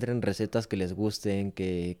 que encuentren recetas que les gusten,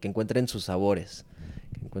 que encuentren sus sabores,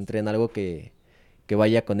 que encuentren algo que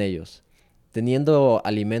vaya con ellos. Teniendo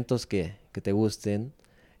alimentos que te gusten,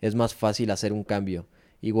 es más fácil hacer un cambio.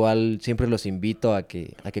 Igual siempre los invito a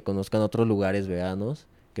que conozcan otros lugares veganos,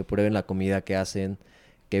 que prueben la comida que hacen,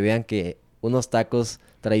 que vean que unos tacos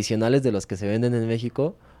tradicionales de los que se venden en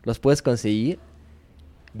México los puedes conseguir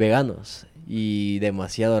veganos y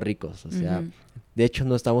demasiado ricos. O sea, de hecho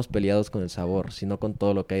no estamos peleados con el sabor, sino con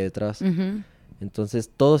todo lo que hay detrás. Entonces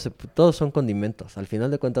todos son condimentos. Al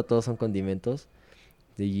final de cuentas todos son condimentos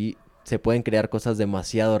y se pueden crear cosas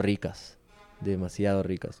demasiado ricas.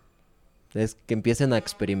 Es que empiecen a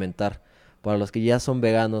experimentar. Para los que ya son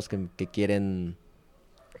veganos, que quieren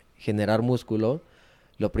generar músculo,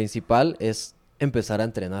 lo principal es empezar a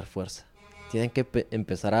entrenar fuerza. Tienen que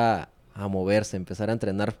empezar a moverse, empezar a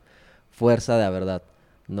entrenar fuerza de verdad.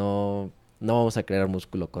 No vamos a crear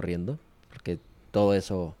músculo corriendo, porque todo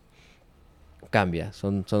eso cambia,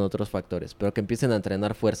 son otros factores, pero que empiecen a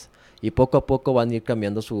entrenar fuerza y poco a poco van a ir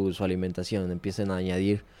cambiando su alimentación, empiecen a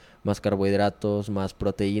añadir más carbohidratos, más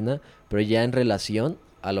proteína, pero ya en relación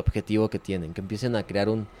al objetivo que tienen, que empiecen a crear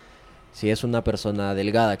si es una persona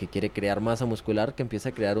delgada que quiere crear masa muscular, que empiece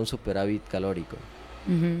a crear un superávit calórico,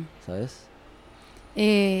 ¿sabes?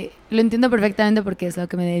 Lo entiendo perfectamente porque es a lo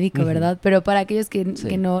que me dedico, ¿verdad? Pero para aquellos que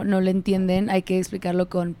no lo entienden, hay que explicarlo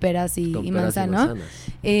con peras y manzanas.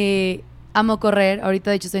 Amo correr. Ahorita,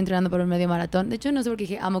 de hecho, estoy entrenando para un medio maratón. De hecho, no sé por qué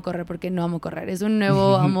dije amo correr, porque no amo correr. Es un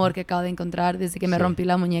nuevo amor que acabo de encontrar desde que me rompí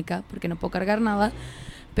la muñeca, porque no puedo cargar nada.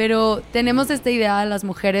 Pero tenemos esta idea, las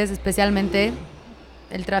mujeres especialmente,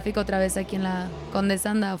 el tráfico otra vez aquí en la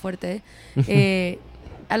Condesa anda fuerte.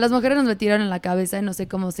 A las mujeres nos metieron en la cabeza, y no sé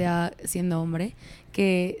cómo sea siendo hombre,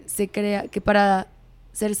 que se crea que para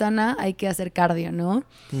ser sana hay que hacer cardio, ¿no?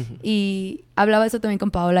 Uh-huh. Y hablaba eso también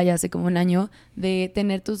con Paola ya hace como un año, de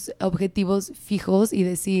tener tus objetivos fijos y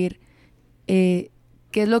decir qué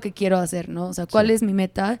es lo que quiero hacer, ¿no? O sea, cuál es mi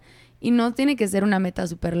meta. Y no tiene que ser una meta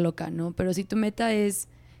súper loca, ¿no? Pero si tu meta es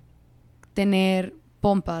tener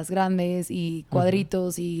pompas grandes y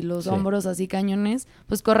cuadritos y los hombros así cañones,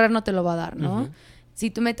 pues correr no te lo va a dar, ¿no? Uh-huh. Si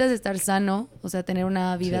tu meta es estar sano, o sea, tener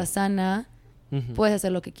una vida sana, puedes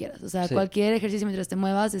hacer lo que quieras. O sea, cualquier ejercicio mientras te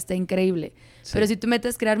muevas está increíble. Pero si tu meta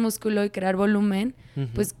es crear músculo y crear volumen,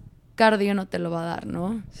 pues cardio no te lo va a dar,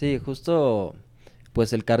 ¿no? Sí, justo,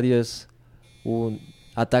 pues el cardio es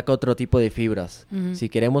ataca otro tipo de fibras. Uh-huh. Si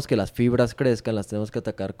queremos que las fibras crezcan, las tenemos que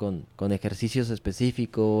atacar con ejercicios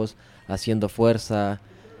específicos, haciendo fuerza,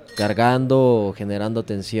 cargando o generando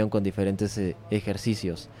tensión con diferentes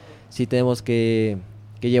ejercicios. Sí tenemos que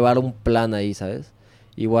llevar un plan ahí, ¿sabes?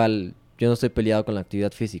 Igual, yo no estoy peleado con la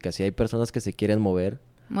actividad física. Si hay personas que se quieren mover,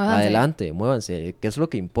 adelante, muévanse, que es lo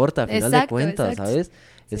que importa a final de cuentas, ¿sabes?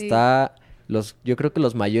 Sí. Yo creo que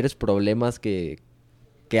los mayores problemas que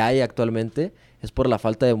hay actualmente es por la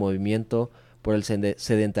falta de movimiento, por el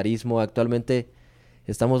sedentarismo. Actualmente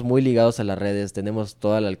estamos muy ligados a las redes, tenemos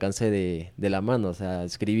todo al alcance de la mano. O sea,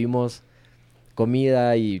 escribimos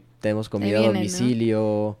comida y tenemos comida a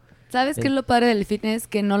domicilio. ¿No? ¿Sabes qué es lo padre del fitness?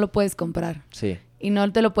 Que no lo puedes comprar. Sí. Y no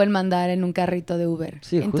te lo pueden mandar en un carrito de Uber.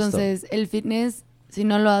 Sí, entonces, justo. El fitness, si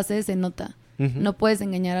no lo haces, se nota. Uh-huh. No puedes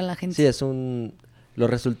engañar a la gente. Sí, los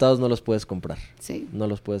resultados no los puedes comprar. Sí. No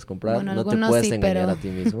los puedes comprar, bueno, no te puedes engañar a ti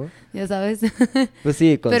mismo. Ya sabes. Pues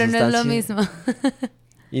sí, con pero sustancia. No es lo mismo.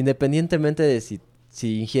 Independientemente de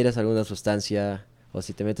si ingieres alguna sustancia o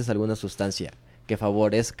si te metes alguna sustancia que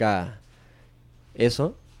favorezca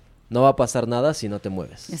eso, no va a pasar nada si no te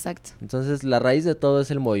mueves. Exacto. Entonces, la raíz de todo es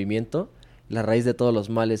el movimiento. La raíz de todos los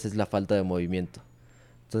males es la falta de movimiento.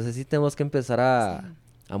 Entonces, sí tenemos que empezar a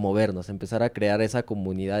movernos, empezar a crear esa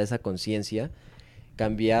comunidad, esa conciencia.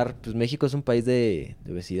 Cambiar, pues México es un país de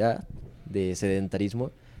obesidad, de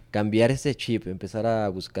sedentarismo. Cambiar ese chip, empezar a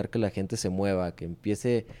buscar que la gente se mueva, que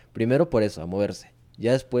empiece primero por eso, a moverse.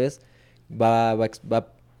 Ya después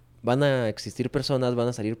van a existir personas, van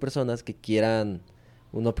a salir personas que quieran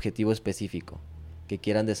un objetivo específico, que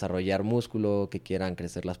quieran desarrollar músculo, que quieran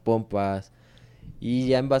crecer las pompas, y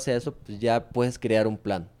ya en base a eso pues ya puedes crear un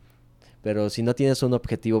plan. Pero si no tienes un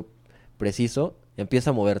objetivo preciso, empieza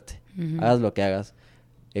a moverte. Uh-huh. Hagas lo que hagas,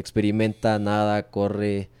 experimenta, nada,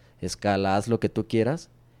 corre, escala, haz lo que tú quieras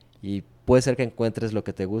y puede ser que encuentres lo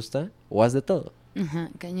que te gusta o haz de todo. Ajá,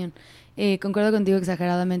 cañón. Concuerdo contigo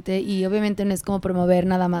exageradamente y obviamente no es como promover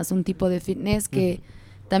nada más un tipo de fitness que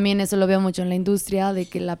también eso lo veo mucho en la industria, de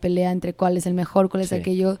que la pelea entre cuál es el mejor, cuál es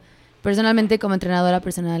aquello. Personalmente, como entrenadora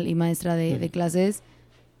personal y maestra de clases,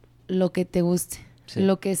 lo que te guste,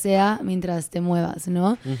 lo que sea mientras te muevas,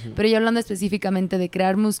 ¿no? Pero ya hablando específicamente de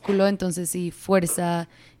crear músculo, entonces sí, fuerza.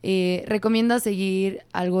 ¿Recomiendas seguir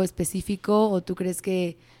algo específico o tú crees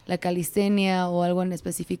que la calistenia o algo en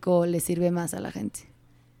específico le sirve más a la gente?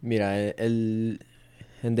 Mira, en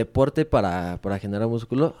deporte para generar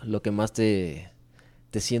músculo, lo que más te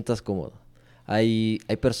sientas cómodo. Hay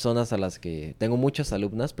personas a las que tengo muchas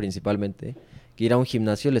alumnas principalmente que ir a un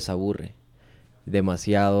gimnasio les aburre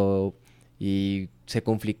demasiado y se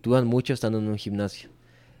conflictúan mucho estando en un gimnasio.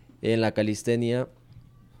 En la calistenia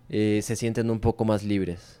se sienten un poco más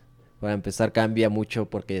libres. Para empezar cambia mucho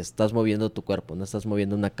porque estás moviendo tu cuerpo, no estás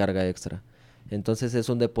moviendo una carga extra. Entonces es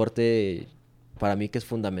un deporte para mí que es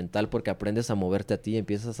fundamental porque aprendes a moverte a ti y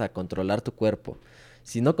empiezas a controlar tu cuerpo.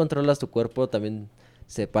 Si no controlas tu cuerpo también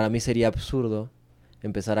para mí sería absurdo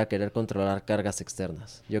empezar a querer controlar cargas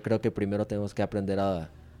externas. Yo creo que primero tenemos que aprender a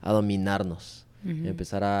dominarnos,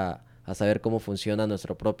 empezar a saber cómo funciona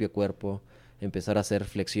nuestro propio cuerpo, empezar a hacer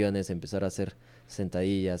flexiones, empezar a hacer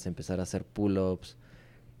sentadillas, empezar a hacer pull-ups,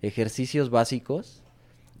 ejercicios básicos,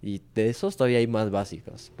 y de esos todavía hay más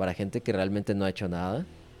básicos. Para gente que realmente no ha hecho nada,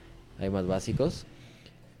 hay más básicos,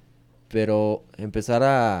 pero empezar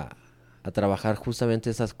a trabajar justamente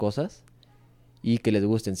esas cosas y que les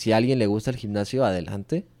gusten. Si a alguien le gusta el gimnasio,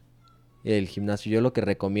 adelante. El gimnasio, yo lo que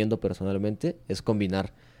recomiendo personalmente es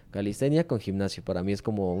combinar calistenia con gimnasio. Para mí es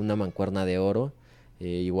como una mancuerna de oro.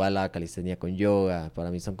 Igual a calistenia con yoga. Para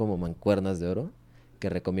mí son como mancuernas de oro que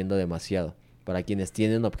recomiendo demasiado para quienes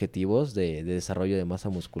tienen objetivos de desarrollo de masa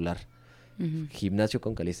muscular. Gimnasio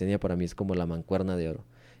con calistenia para mí es como la mancuerna de oro.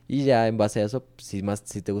 Y ya en base a eso, si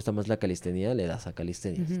te gusta más la calistenia, le das a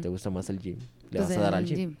calistenia. Si te gusta más el gym, le vas a dar al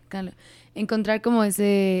gym. Claro. Encontrar como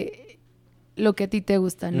ese lo que a ti te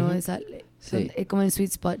gusta, ¿no? Ujú. Sí. Como el sweet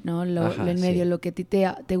spot, ¿no? Ajá, Lo en medio, sí. lo que a ti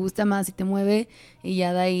te gusta más y te mueve y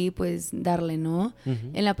ya de ahí pues darle, ¿no? Ujú.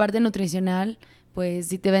 En la parte nutricional, pues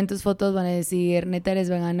si te ven tus fotos van a decir, neta eres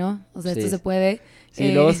vegano, o sea, esto Sí. se puede.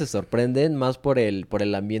 Sí, luego se sorprenden más por el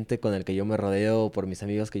ambiente con el que yo me rodeo, por mis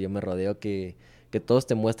amigos que yo me rodeo, que todos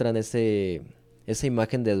te muestran esa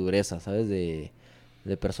imagen de dureza, ¿sabes? De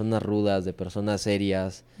personas rudas, de personas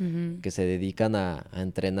serias, Ujú. que se dedican a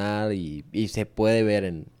entrenar y se puede ver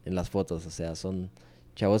en las fotos, o sea, son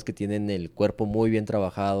chavos que tienen el cuerpo muy bien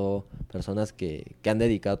trabajado, personas que han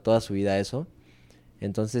dedicado toda su vida a eso.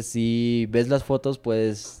 Entonces, si ves las fotos,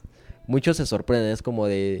 pues muchos se sorprenden. Es como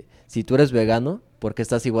de, si tú eres vegano, ¿por qué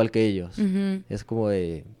estás igual que ellos? Ujú. Es como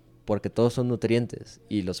de, porque todos son nutrientes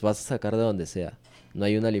y los vas a sacar de donde sea. No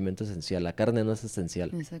hay un alimento esencial. La carne no es esencial,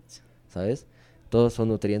 Exacto. ¿sabes? Todos son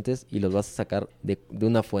nutrientes y los vas a sacar de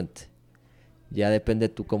una fuente. Ya depende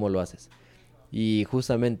tú cómo lo haces. Y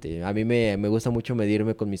justamente, a mí me gusta mucho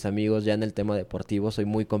medirme con mis amigos ya en el tema deportivo. Soy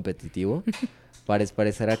muy competitivo.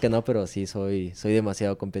 Parecerá que no, pero sí, soy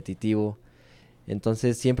demasiado competitivo.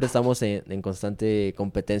 Entonces siempre estamos en constante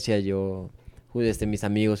competencia mis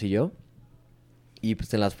amigos y yo. Y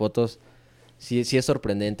pues en las fotos sí es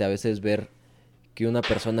sorprendente a veces ver que una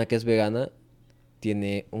persona que es vegana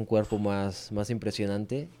tiene un cuerpo más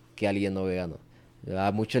impresionante que alguien no vegano.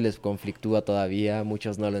 A muchos les conflictúa todavía,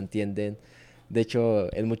 muchos no lo entienden. De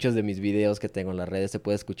hecho, en muchos de mis videos que tengo en las redes se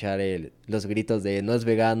puede escuchar los gritos de no es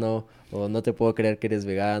vegano o no te puedo creer que eres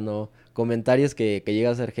vegano. Comentarios que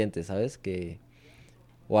llega a ser gente, ¿sabes?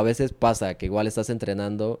 O a veces pasa que igual estás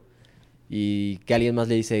entrenando y que alguien más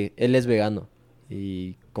le dice, él es vegano.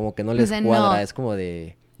 Y como que no O les sea, cuadra, no. es como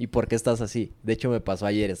de, ¿y por qué estás así? De hecho me pasó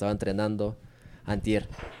ayer, estaba entrenando, antier,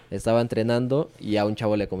 estaba entrenando y a un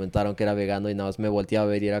chavo le comentaron que era vegano y nada más me volteaba a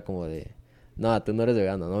ver y era como de, no, tú no eres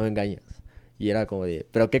vegano, no me engañas. Y era como de,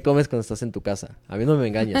 ¿pero qué comes cuando estás en tu casa? A mí no me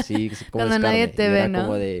engañas, sí comes Cuando nadie carne. te Y ve, era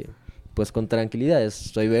como ¿no? de, pues con tranquilidad,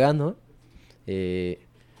 soy vegano, eh,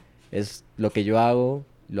 es lo que yo hago,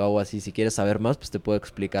 lo hago así. Si quieres saber más, pues te puedo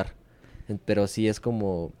explicar. Pero sí es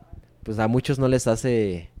como, pues a muchos no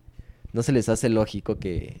se les hace lógico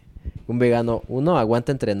que un vegano, uno,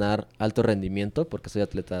 aguanta entrenar alto rendimiento, porque soy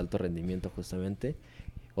atleta de alto rendimiento justamente.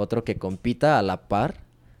 Otro, que compita a la par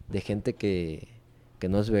de gente que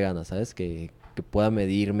no es vegana, ¿sabes? Que pueda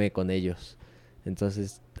medirme con ellos.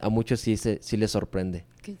 Entonces, a muchos sí les sorprende.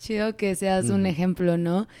 Qué chido que seas un Ujú. ejemplo,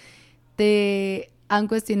 ¿no? ¿Te han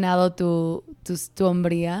cuestionado tu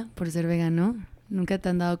hombría por ser vegano? ¿Nunca te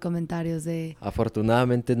han dado comentarios de...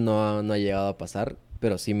 Afortunadamente no ha llegado a pasar,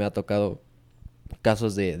 pero sí me ha tocado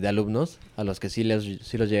casos de alumnos a los que sí los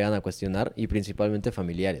llegan a cuestionar y principalmente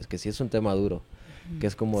familiares, que sí es un tema duro, que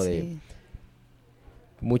es como de Sí,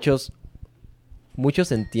 muchos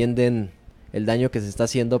muchos entienden el daño que se está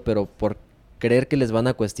haciendo, pero por creer que les van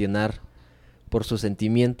a cuestionar por sus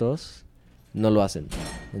sentimientos, no lo hacen.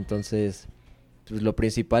 Entonces, pues lo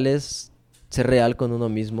principal es ser real con uno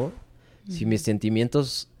mismo. Si mis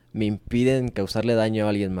sentimientos me impiden causarle daño a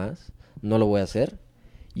alguien más, no lo voy a hacer.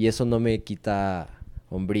 Y eso no me quita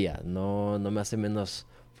hombría, no me hace menos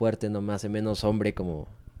fuerte, no me hace menos hombre como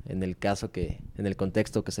en el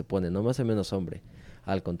contexto que se pone, no me hace menos hombre.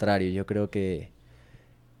 Al contrario, yo creo que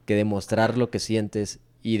demostrar lo que sientes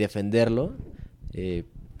y defenderlo eh,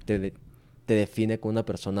 te, de- te define como una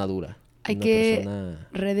persona dura, hay una que persona.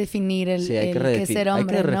 redefinir Sí, el qué es ser hay que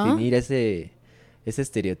hombre, ¿no? redefinir ese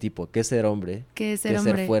estereotipo, qué es ser hombre, ¿Qué es qué ser es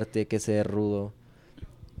ser hombre? fuerte, qué es ser rudo,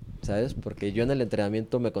 ¿sabes? Porque yo en el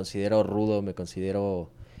entrenamiento me considero rudo, me considero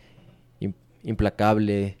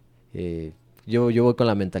implacable. Yo voy con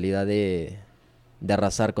la mentalidad de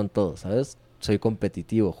arrasar con todo, ¿sabes? Soy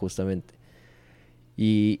competitivo, justamente.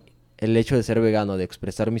 Y el hecho de ser vegano, de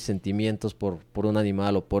expresar mis sentimientos por un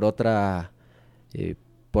animal o eh,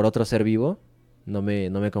 por otro ser vivo, no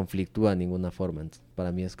me conflictúa de ninguna forma. Entonces,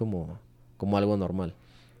 para mí es como algo normal.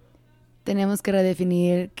 Tenemos que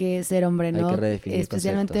redefinir qué es ser hombre, Hay que ¿no? redefinir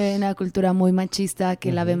Especialmente en conceptos. una cultura muy machista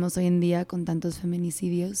que la Ujú, vemos hoy en día con tantos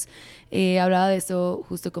feminicidios. Hablaba de eso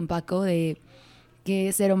justo con Paco, de qué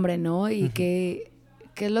es ser hombre, ¿no? Y ujú. qué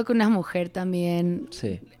es lo que una mujer también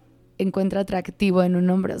Sí. encuentra atractivo en un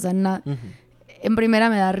hombre. O sea, Ujú. en primera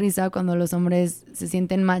me da risa cuando los hombres se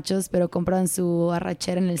sienten machos, pero compran su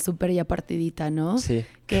arrachera en el súper ya partidita, ¿no? Sí.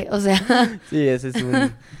 Que, o sea, Sí,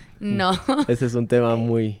 un- no. ese es un tema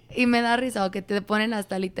muy. Y me da risa, o que te ponen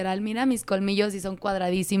hasta literal, mira mis colmillos y son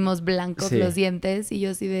cuadradísimos, blancos Sí. los dientes, y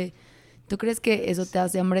yo así de, ¿tú crees que eso te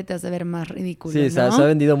hace hombre, te hace ver más ridículo, Sí, se ha no?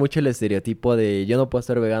 vendido mucho el estereotipo de yo no puedo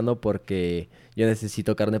ser vegano porque yo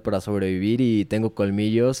necesito carne para sobrevivir y tengo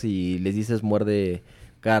colmillos y les dices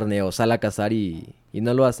carne o sal a cazar y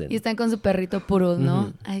no lo hacen. Y están con su perrito puro,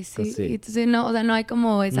 ¿no? Ay, sí. Sí. Entonces, no, o sea, no hay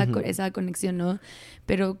como esa conexión, ¿no?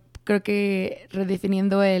 Pero creo que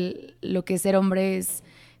redefiniendo lo que es ser hombre es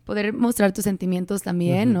poder mostrar tus sentimientos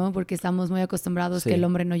también, ¿no? Porque estamos muy acostumbrados que el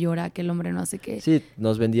hombre no llora, que el hombre no hace qué. Sí,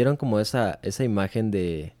 nos vendieron como esa imagen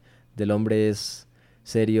del hombre es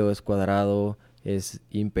serio, es cuadrado, es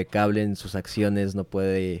impecable en sus acciones, no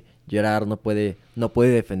puede llorar, no puede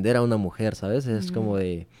defender a una mujer, ¿sabes? Es como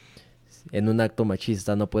de, en un acto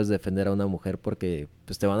machista no puedes defender a una mujer porque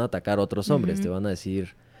pues te van a atacar otros hombres, te van a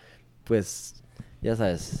decir, pues, ya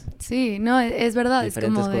sabes. Sí, no, es verdad,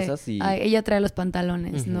 diferentes es como de, cosas ella trae los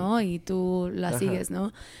pantalones, ¿no? Y tú la sigues,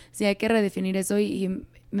 ¿no? Sí, hay que redefinir eso y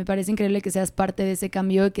me parece increíble que seas parte de ese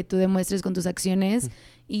cambio y que tú demuestres con tus acciones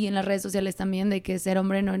y en las redes sociales también de que ser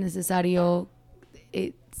hombre no es necesario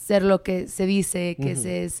ser lo que se dice que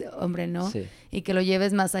se es hombre, ¿no? Sí. Y que lo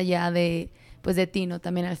lleves más allá de, pues, de ti, ¿no?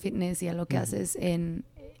 También al fitness y a lo que haces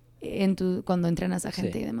cuando entrenas a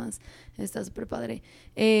gente y demás. Está súper padre.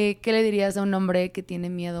 ¿Qué le dirías a un hombre que tiene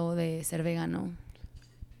miedo de ser vegano?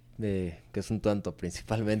 Que es un tonto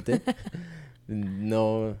principalmente.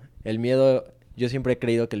 No, el miedo, yo siempre he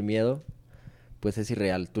creído que el miedo pues es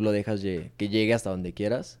irreal. Tú lo dejas que llegue hasta donde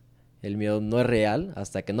quieras. El miedo no es real.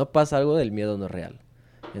 Hasta que no pasa algo, el miedo no es real.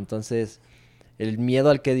 Entonces, el miedo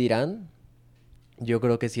al que dirán, yo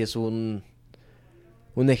creo que sí es un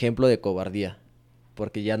ejemplo de cobardía.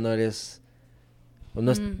 Porque ya no eres...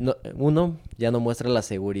 Uno ya no muestra la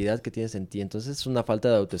seguridad que tienes en ti. Entonces es una falta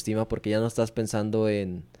de autoestima porque ya no estás pensando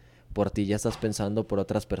por ti, ya estás pensando por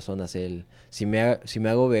otras personas. Si me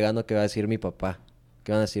hago vegano, ¿qué va a decir mi papá?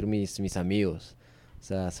 ¿Qué van a decir mis amigos? O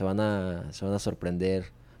sea, se van a sorprender,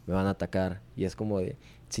 me van a atacar. Y es como de,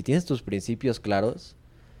 si tienes tus principios claros,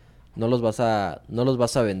 no los vas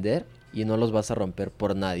a vender y no los vas a romper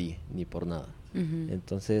por nadie, ni por nada.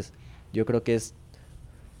 Entonces, yo creo que es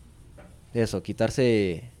eso,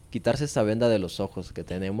 quitarse esa venda de los ojos que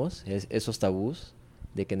tenemos, esos tabús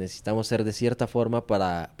de que necesitamos ser de cierta forma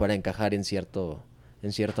para encajar en cierto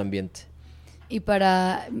ambiente. Y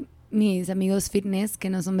para mis amigos fitness que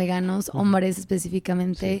no son veganos, hombres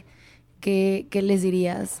específicamente, ¿qué les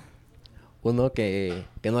dirías? Uno, que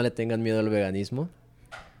no le tengan miedo al veganismo.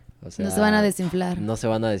 O sea, no se van a desinflar. No se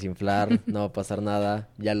van a desinflar, no va a pasar nada.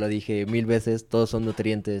 Ya lo dije 1000 veces, todos son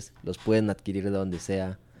nutrientes, los pueden adquirir de donde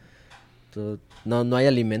sea. No hay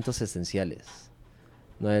alimentos esenciales.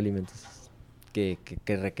 No hay alimentos que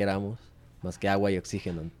requeramos más que agua y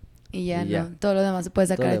oxígeno. Y ya no. Todo lo demás se puede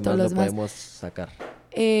sacar de todos los demás. Podemos sacar.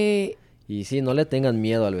 Y sí, no le tengan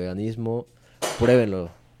miedo al veganismo.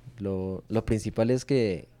 Pruébenlo. Lo principal es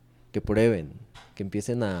que prueben, que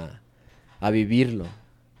empiecen a vivirlo.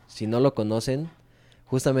 Si no lo conocen,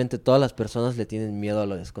 justamente todas las personas le tienen miedo a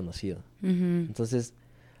lo desconocido. Entonces,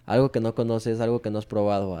 algo que no conoces, algo que no has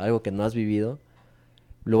probado, algo que no has vivido,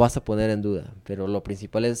 lo vas a poner en duda. Pero lo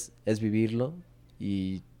principal es vivirlo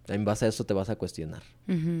y en base a eso te vas a cuestionar.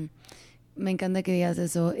 Me encanta que digas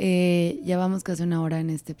eso. Ya vamos casi 1 hora en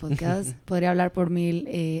este podcast. Podría hablar por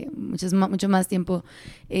 1000, mucho más tiempo.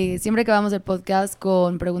 Siempre acabamos el podcast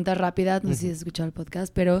con preguntas rápidas. No sé si has escuchado el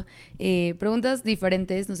podcast, pero preguntas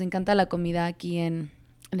diferentes. Nos encanta la comida aquí en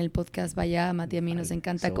el podcast. Vaya, a Mati y a mí nos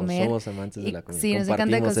encanta comer. Somos amantes de la comida. Sí, nos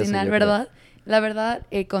encanta cocinar, ¿verdad? La verdad,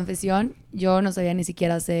 confesión, yo no sabía ni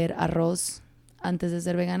siquiera hacer arroz antes de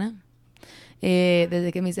ser vegana.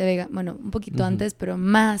 Desde que me hice vegana, bueno, un poquito antes, pero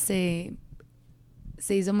más se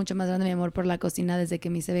hizo mucho más grande mi amor por la cocina desde que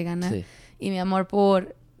me hice vegana. Sí. Y mi amor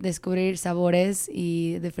por descubrir sabores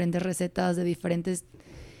y diferentes recetas de diferentes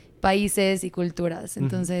países y culturas.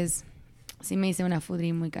 Entonces, sí me hice una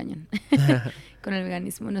foodie muy cañón con el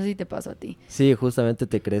veganismo. No sé si te pasó a ti. Sí, justamente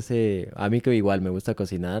te crece... A mí que igual me gusta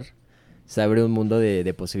cocinar, se abre un mundo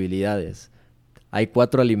de posibilidades. Hay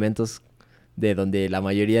 4 alimentos de donde la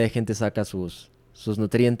mayoría de gente saca sus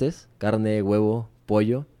nutrientes: carne, huevo,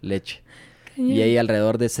 pollo, leche. Cañón. Y hay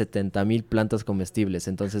alrededor de 70,000 plantas comestibles.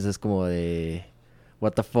 Entonces es como de...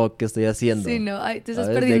 What the fuck, ¿qué estoy haciendo? Sí, no, te estás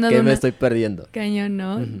perdiendo. ¿De qué me estoy perdiendo? Cañón,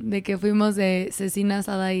 ¿no? De que fuimos de cecina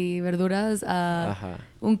asada y verduras a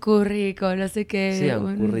un curry con no sé qué. Sí, a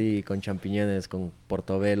un curry con champiñones, con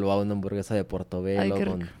portobelo, a una hamburguesa de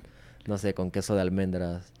portobelo, no sé, con queso de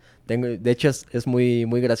almendras. De hecho, es muy,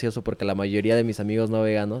 muy gracioso porque la mayoría de mis amigos no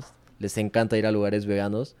veganos les encanta ir a lugares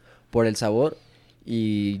veganos por el sabor,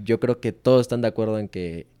 y yo creo que todos están de acuerdo en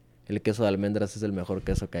que el queso de almendras es el mejor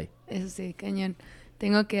queso que hay. Eso sí, cañón.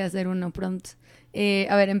 Tengo que hacer uno pronto.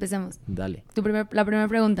 A ver, empecemos. Dale. La primera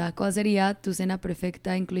pregunta, ¿cuál sería tu cena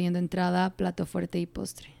perfecta incluyendo entrada, plato fuerte y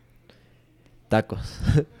postre? Tacos.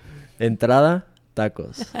 Entrada,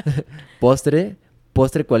 tacos. Postre,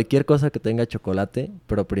 Postre, cualquier cosa que tenga chocolate,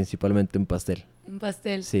 pero principalmente un pastel. Un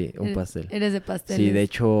pastel. Sí, un pastel. Eres de pasteles. Sí, de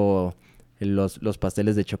hecho, los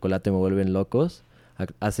pasteles de chocolate me vuelven locos.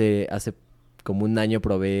 Hace como un año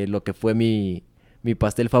probé lo que fue mi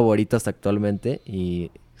pastel favorito hasta actualmente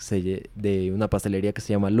y de una pastelería que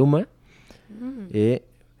se llama Luma.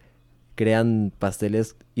 Crean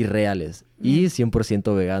pasteles irreales y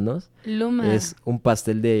 100% veganos. Luma. Es un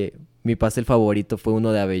pastel mi pastel favorito fue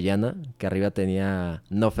uno de avellana, que arriba tenía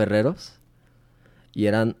no ferreros y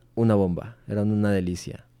eran una bomba, eran una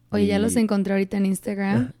delicia. Oye, ya los encontré ahorita en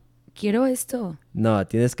Instagram. Quiero esto. No,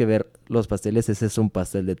 tienes que ver los pasteles, ese es un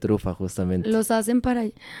pastel de trufa justamente. Los hacen para...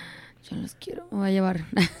 Yo los quiero, me voy a llevar.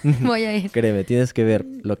 Voy a ir. Créeme, tienes que ver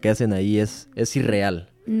lo que hacen ahí, es irreal.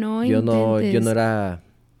 No yo intentes.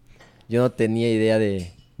 yo no tenía idea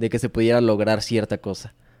de que se pudiera lograr cierta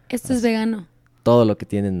cosa. Esto es vegano. Todo lo que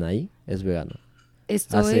tienen ahí es vegano.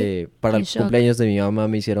 Para el cumpleaños de mi mamá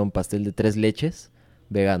me hicieron pastel de 3 leches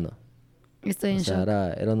vegano. Estoy en shock.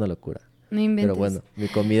 Era una locura. No inventes. Pero bueno, mi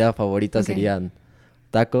comida favorita serían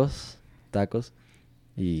tacos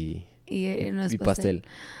y pastel.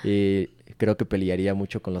 Y creo que pelearía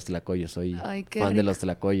mucho con los tlacoyos. Soy fan de los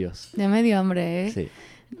tlacoyos. Ya me dio hambre, ¿eh? Sí.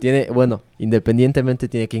 Independientemente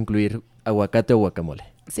tiene que incluir aguacate o guacamole.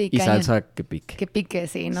 Sí, y salsa que pique. Que pique,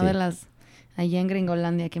 sí, no de las allá en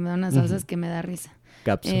Gringolandia, que me dan unas salsas que me da risa.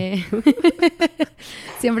 Capsu.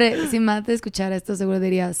 Siempre, si Matt escuchara esto, seguro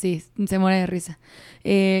diría, sí, se muere de risa.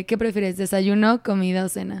 ¿Qué prefieres, desayuno, comida o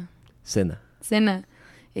cena? Cena. Cena.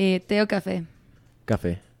 ¿Té o café?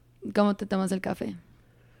 Café. ¿Cómo te tomas el café?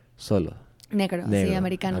 Solo. Negro, sí,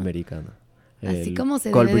 americano. Así como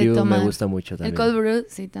se cold debe de brew tomar. Me gusta mucho también. El cold brew,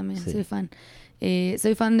 sí, también, soy fan.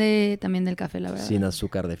 Soy fan también del café, la verdad. Sin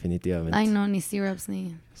azúcar, definitivamente. Ay, no, ni syrups,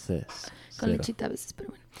 ni... Sí, con cero. lechita a veces, pero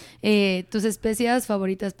bueno. ¿Tus especias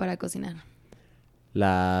favoritas para cocinar?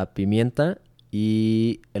 La pimienta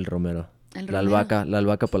y el romero. La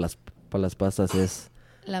albahaca para las pastas es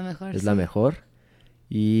la mejor. Es la mejor.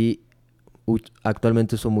 Y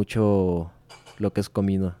actualmente uso mucho lo que es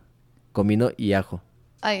comino. Comino y ajo.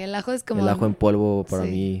 Ay, el ajo es como... El ajo en polvo para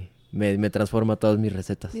mí me transforma todas mis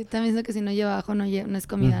recetas. Yo también sé que si no lleva ajo no es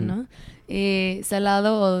comida, ¿no?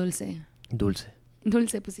 ¿Salado o dulce? Dulce.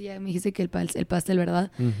 Dulce, pues sí, ya me dijiste que el pastel,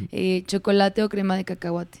 ¿verdad? ¿Chocolate o crema de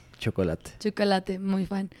cacahuate? Chocolate. Chocolate, muy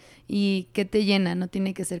fan. ¿Y qué te llena? No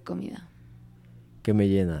tiene que ser comida. ¿Qué me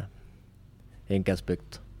llena? ¿En qué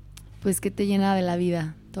aspecto? Pues ¿qué te llena de la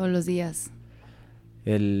vida todos los días?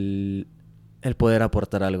 El poder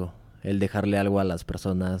aportar algo, el dejarle algo a las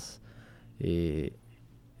personas, el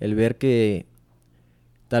ver que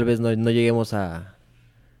tal vez no lleguemos a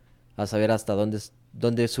saber hasta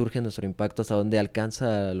dónde surge nuestro impacto, hasta dónde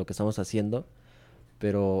alcanza lo que estamos haciendo,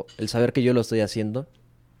 pero el saber que yo lo estoy haciendo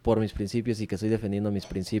por mis principios y que estoy defendiendo mis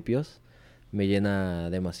principios me llena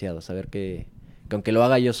demasiado. Saber que aunque lo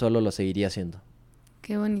haga yo solo, lo seguiría haciendo.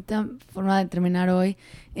 Qué bonita forma de terminar hoy.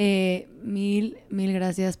 Mil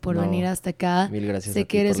gracias por venir hasta acá. Mil gracias sé a ti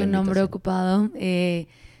que eres por la un hombre invitación. ocupado.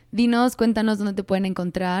 Cuéntanos dónde te pueden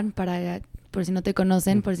encontrar por si no te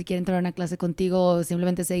conocen, por si quieren entrar a una clase contigo o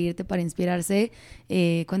simplemente seguirte para inspirarse.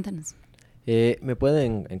 Cuéntanos. Me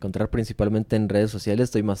pueden encontrar principalmente en redes sociales.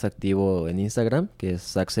 Estoy más activo en Instagram, que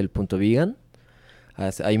es axel.vegan.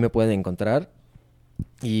 Ahí me pueden encontrar.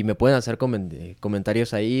 Y me pueden hacer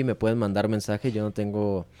comentarios ahí, me pueden mandar mensajes. Yo no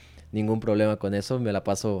tengo ningún problema con eso. Me la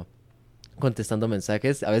paso contestando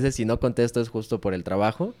mensajes. A veces si no contesto es justo por el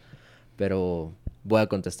trabajo, pero voy a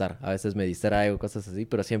contestar. A veces me distraigo, cosas así,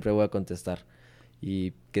 pero siempre voy a contestar.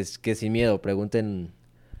 Y que sin miedo, pregunten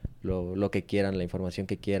lo que quieran, la información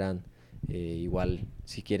que quieran. Igual,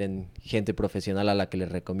 si quieren gente profesional a la que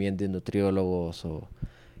les recomiende, nutriólogos o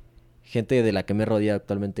gente de la que me rodea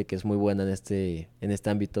actualmente que es muy buena en este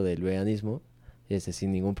ámbito del veganismo,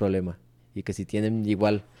 sin ningún problema. Y que si tienen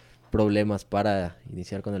igual problemas para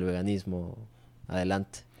iniciar con el veganismo,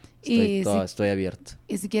 adelante. Estoy abierto.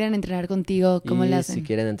 Y si quieren entrenar contigo, ¿cómo le hacen? Si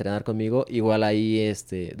quieren entrenar conmigo, igual ahí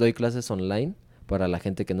doy clases online para la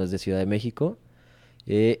gente que no es de Ciudad de México.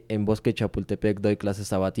 En Bosque Chapultepec doy clases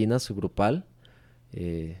sabatinas, grupal.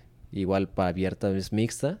 Igual para abierta, es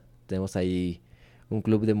mixta. Tenemos ahí un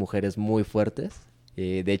club de mujeres muy fuertes.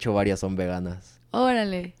 De hecho, varias son veganas.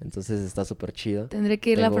 ¡Órale! Entonces está súper chido. Tendré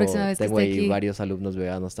que ir la próxima vez que esté aquí. Tengo ahí varios alumnos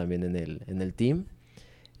veganos también en el team.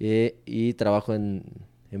 Y trabajo en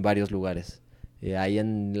varios lugares. Ahí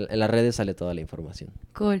en las redes sale toda la información.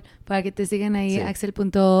 Cool. Para que te sigan ahí, Sí.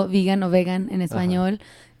 Axel.vegan o vegan en español.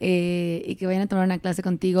 Y que vayan a tomar una clase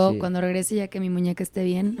contigo. Sí. Cuando regrese, ya que mi muñeca esté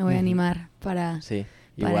bien, me voy a animar para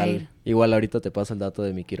para ir. Igual ahorita te paso el dato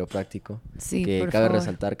de mi quiropráctico. Sí, que por cabe favor.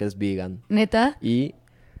 resaltar que es vegan. ¿Neta? Y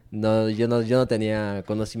yo no tenía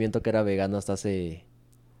conocimiento que era vegano hasta hace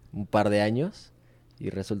un par de años. Y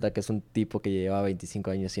resulta que es un tipo que lleva 25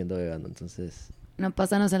 años siendo vegano, entonces... No,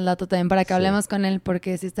 pásanos el dato también para que hablemos con él,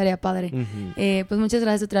 porque sí estaría padre. Uh-huh. Pues muchas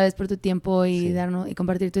gracias otra vez por tu tiempo y Sí. y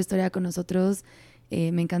compartir tu historia con nosotros.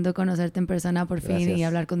 Me encantó conocerte en persona por fin Gracias. y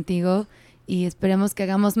hablar contigo. Y esperemos que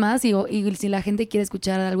hagamos más. Y si la gente quiere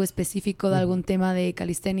escuchar algo específico de algún tema de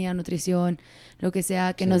calistenia, nutrición, lo que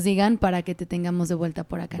sea, que nos digan para que te tengamos de vuelta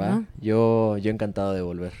por acá, ¿no? Yo encantado de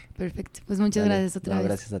volver. Perfecto. Pues muchas gracias otra vez.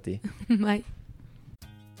 Gracias a ti. Bye.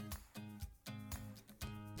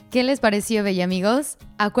 ¿Qué les pareció, bella amigos?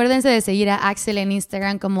 Acuérdense de seguir a Axel en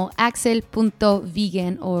Instagram como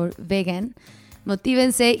axel.vegan o vegan.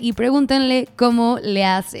 Motívense y pregúntenle cómo le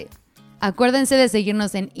hace. Acuérdense de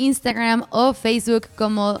seguirnos en Instagram o Facebook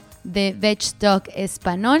como The Veg Talk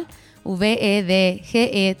Español,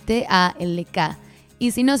 VEDGETALK.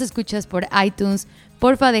 Y si nos escuchas por iTunes,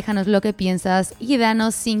 porfa déjanos lo que piensas y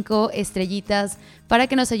danos 5 estrellitas para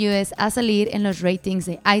que nos ayudes a salir en los ratings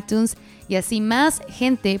de iTunes y así más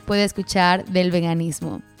gente puede escuchar del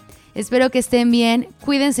veganismo. Espero que estén bien,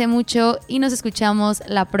 cuídense mucho y nos escuchamos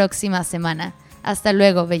la próxima semana. Hasta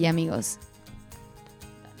luego, bella amigos.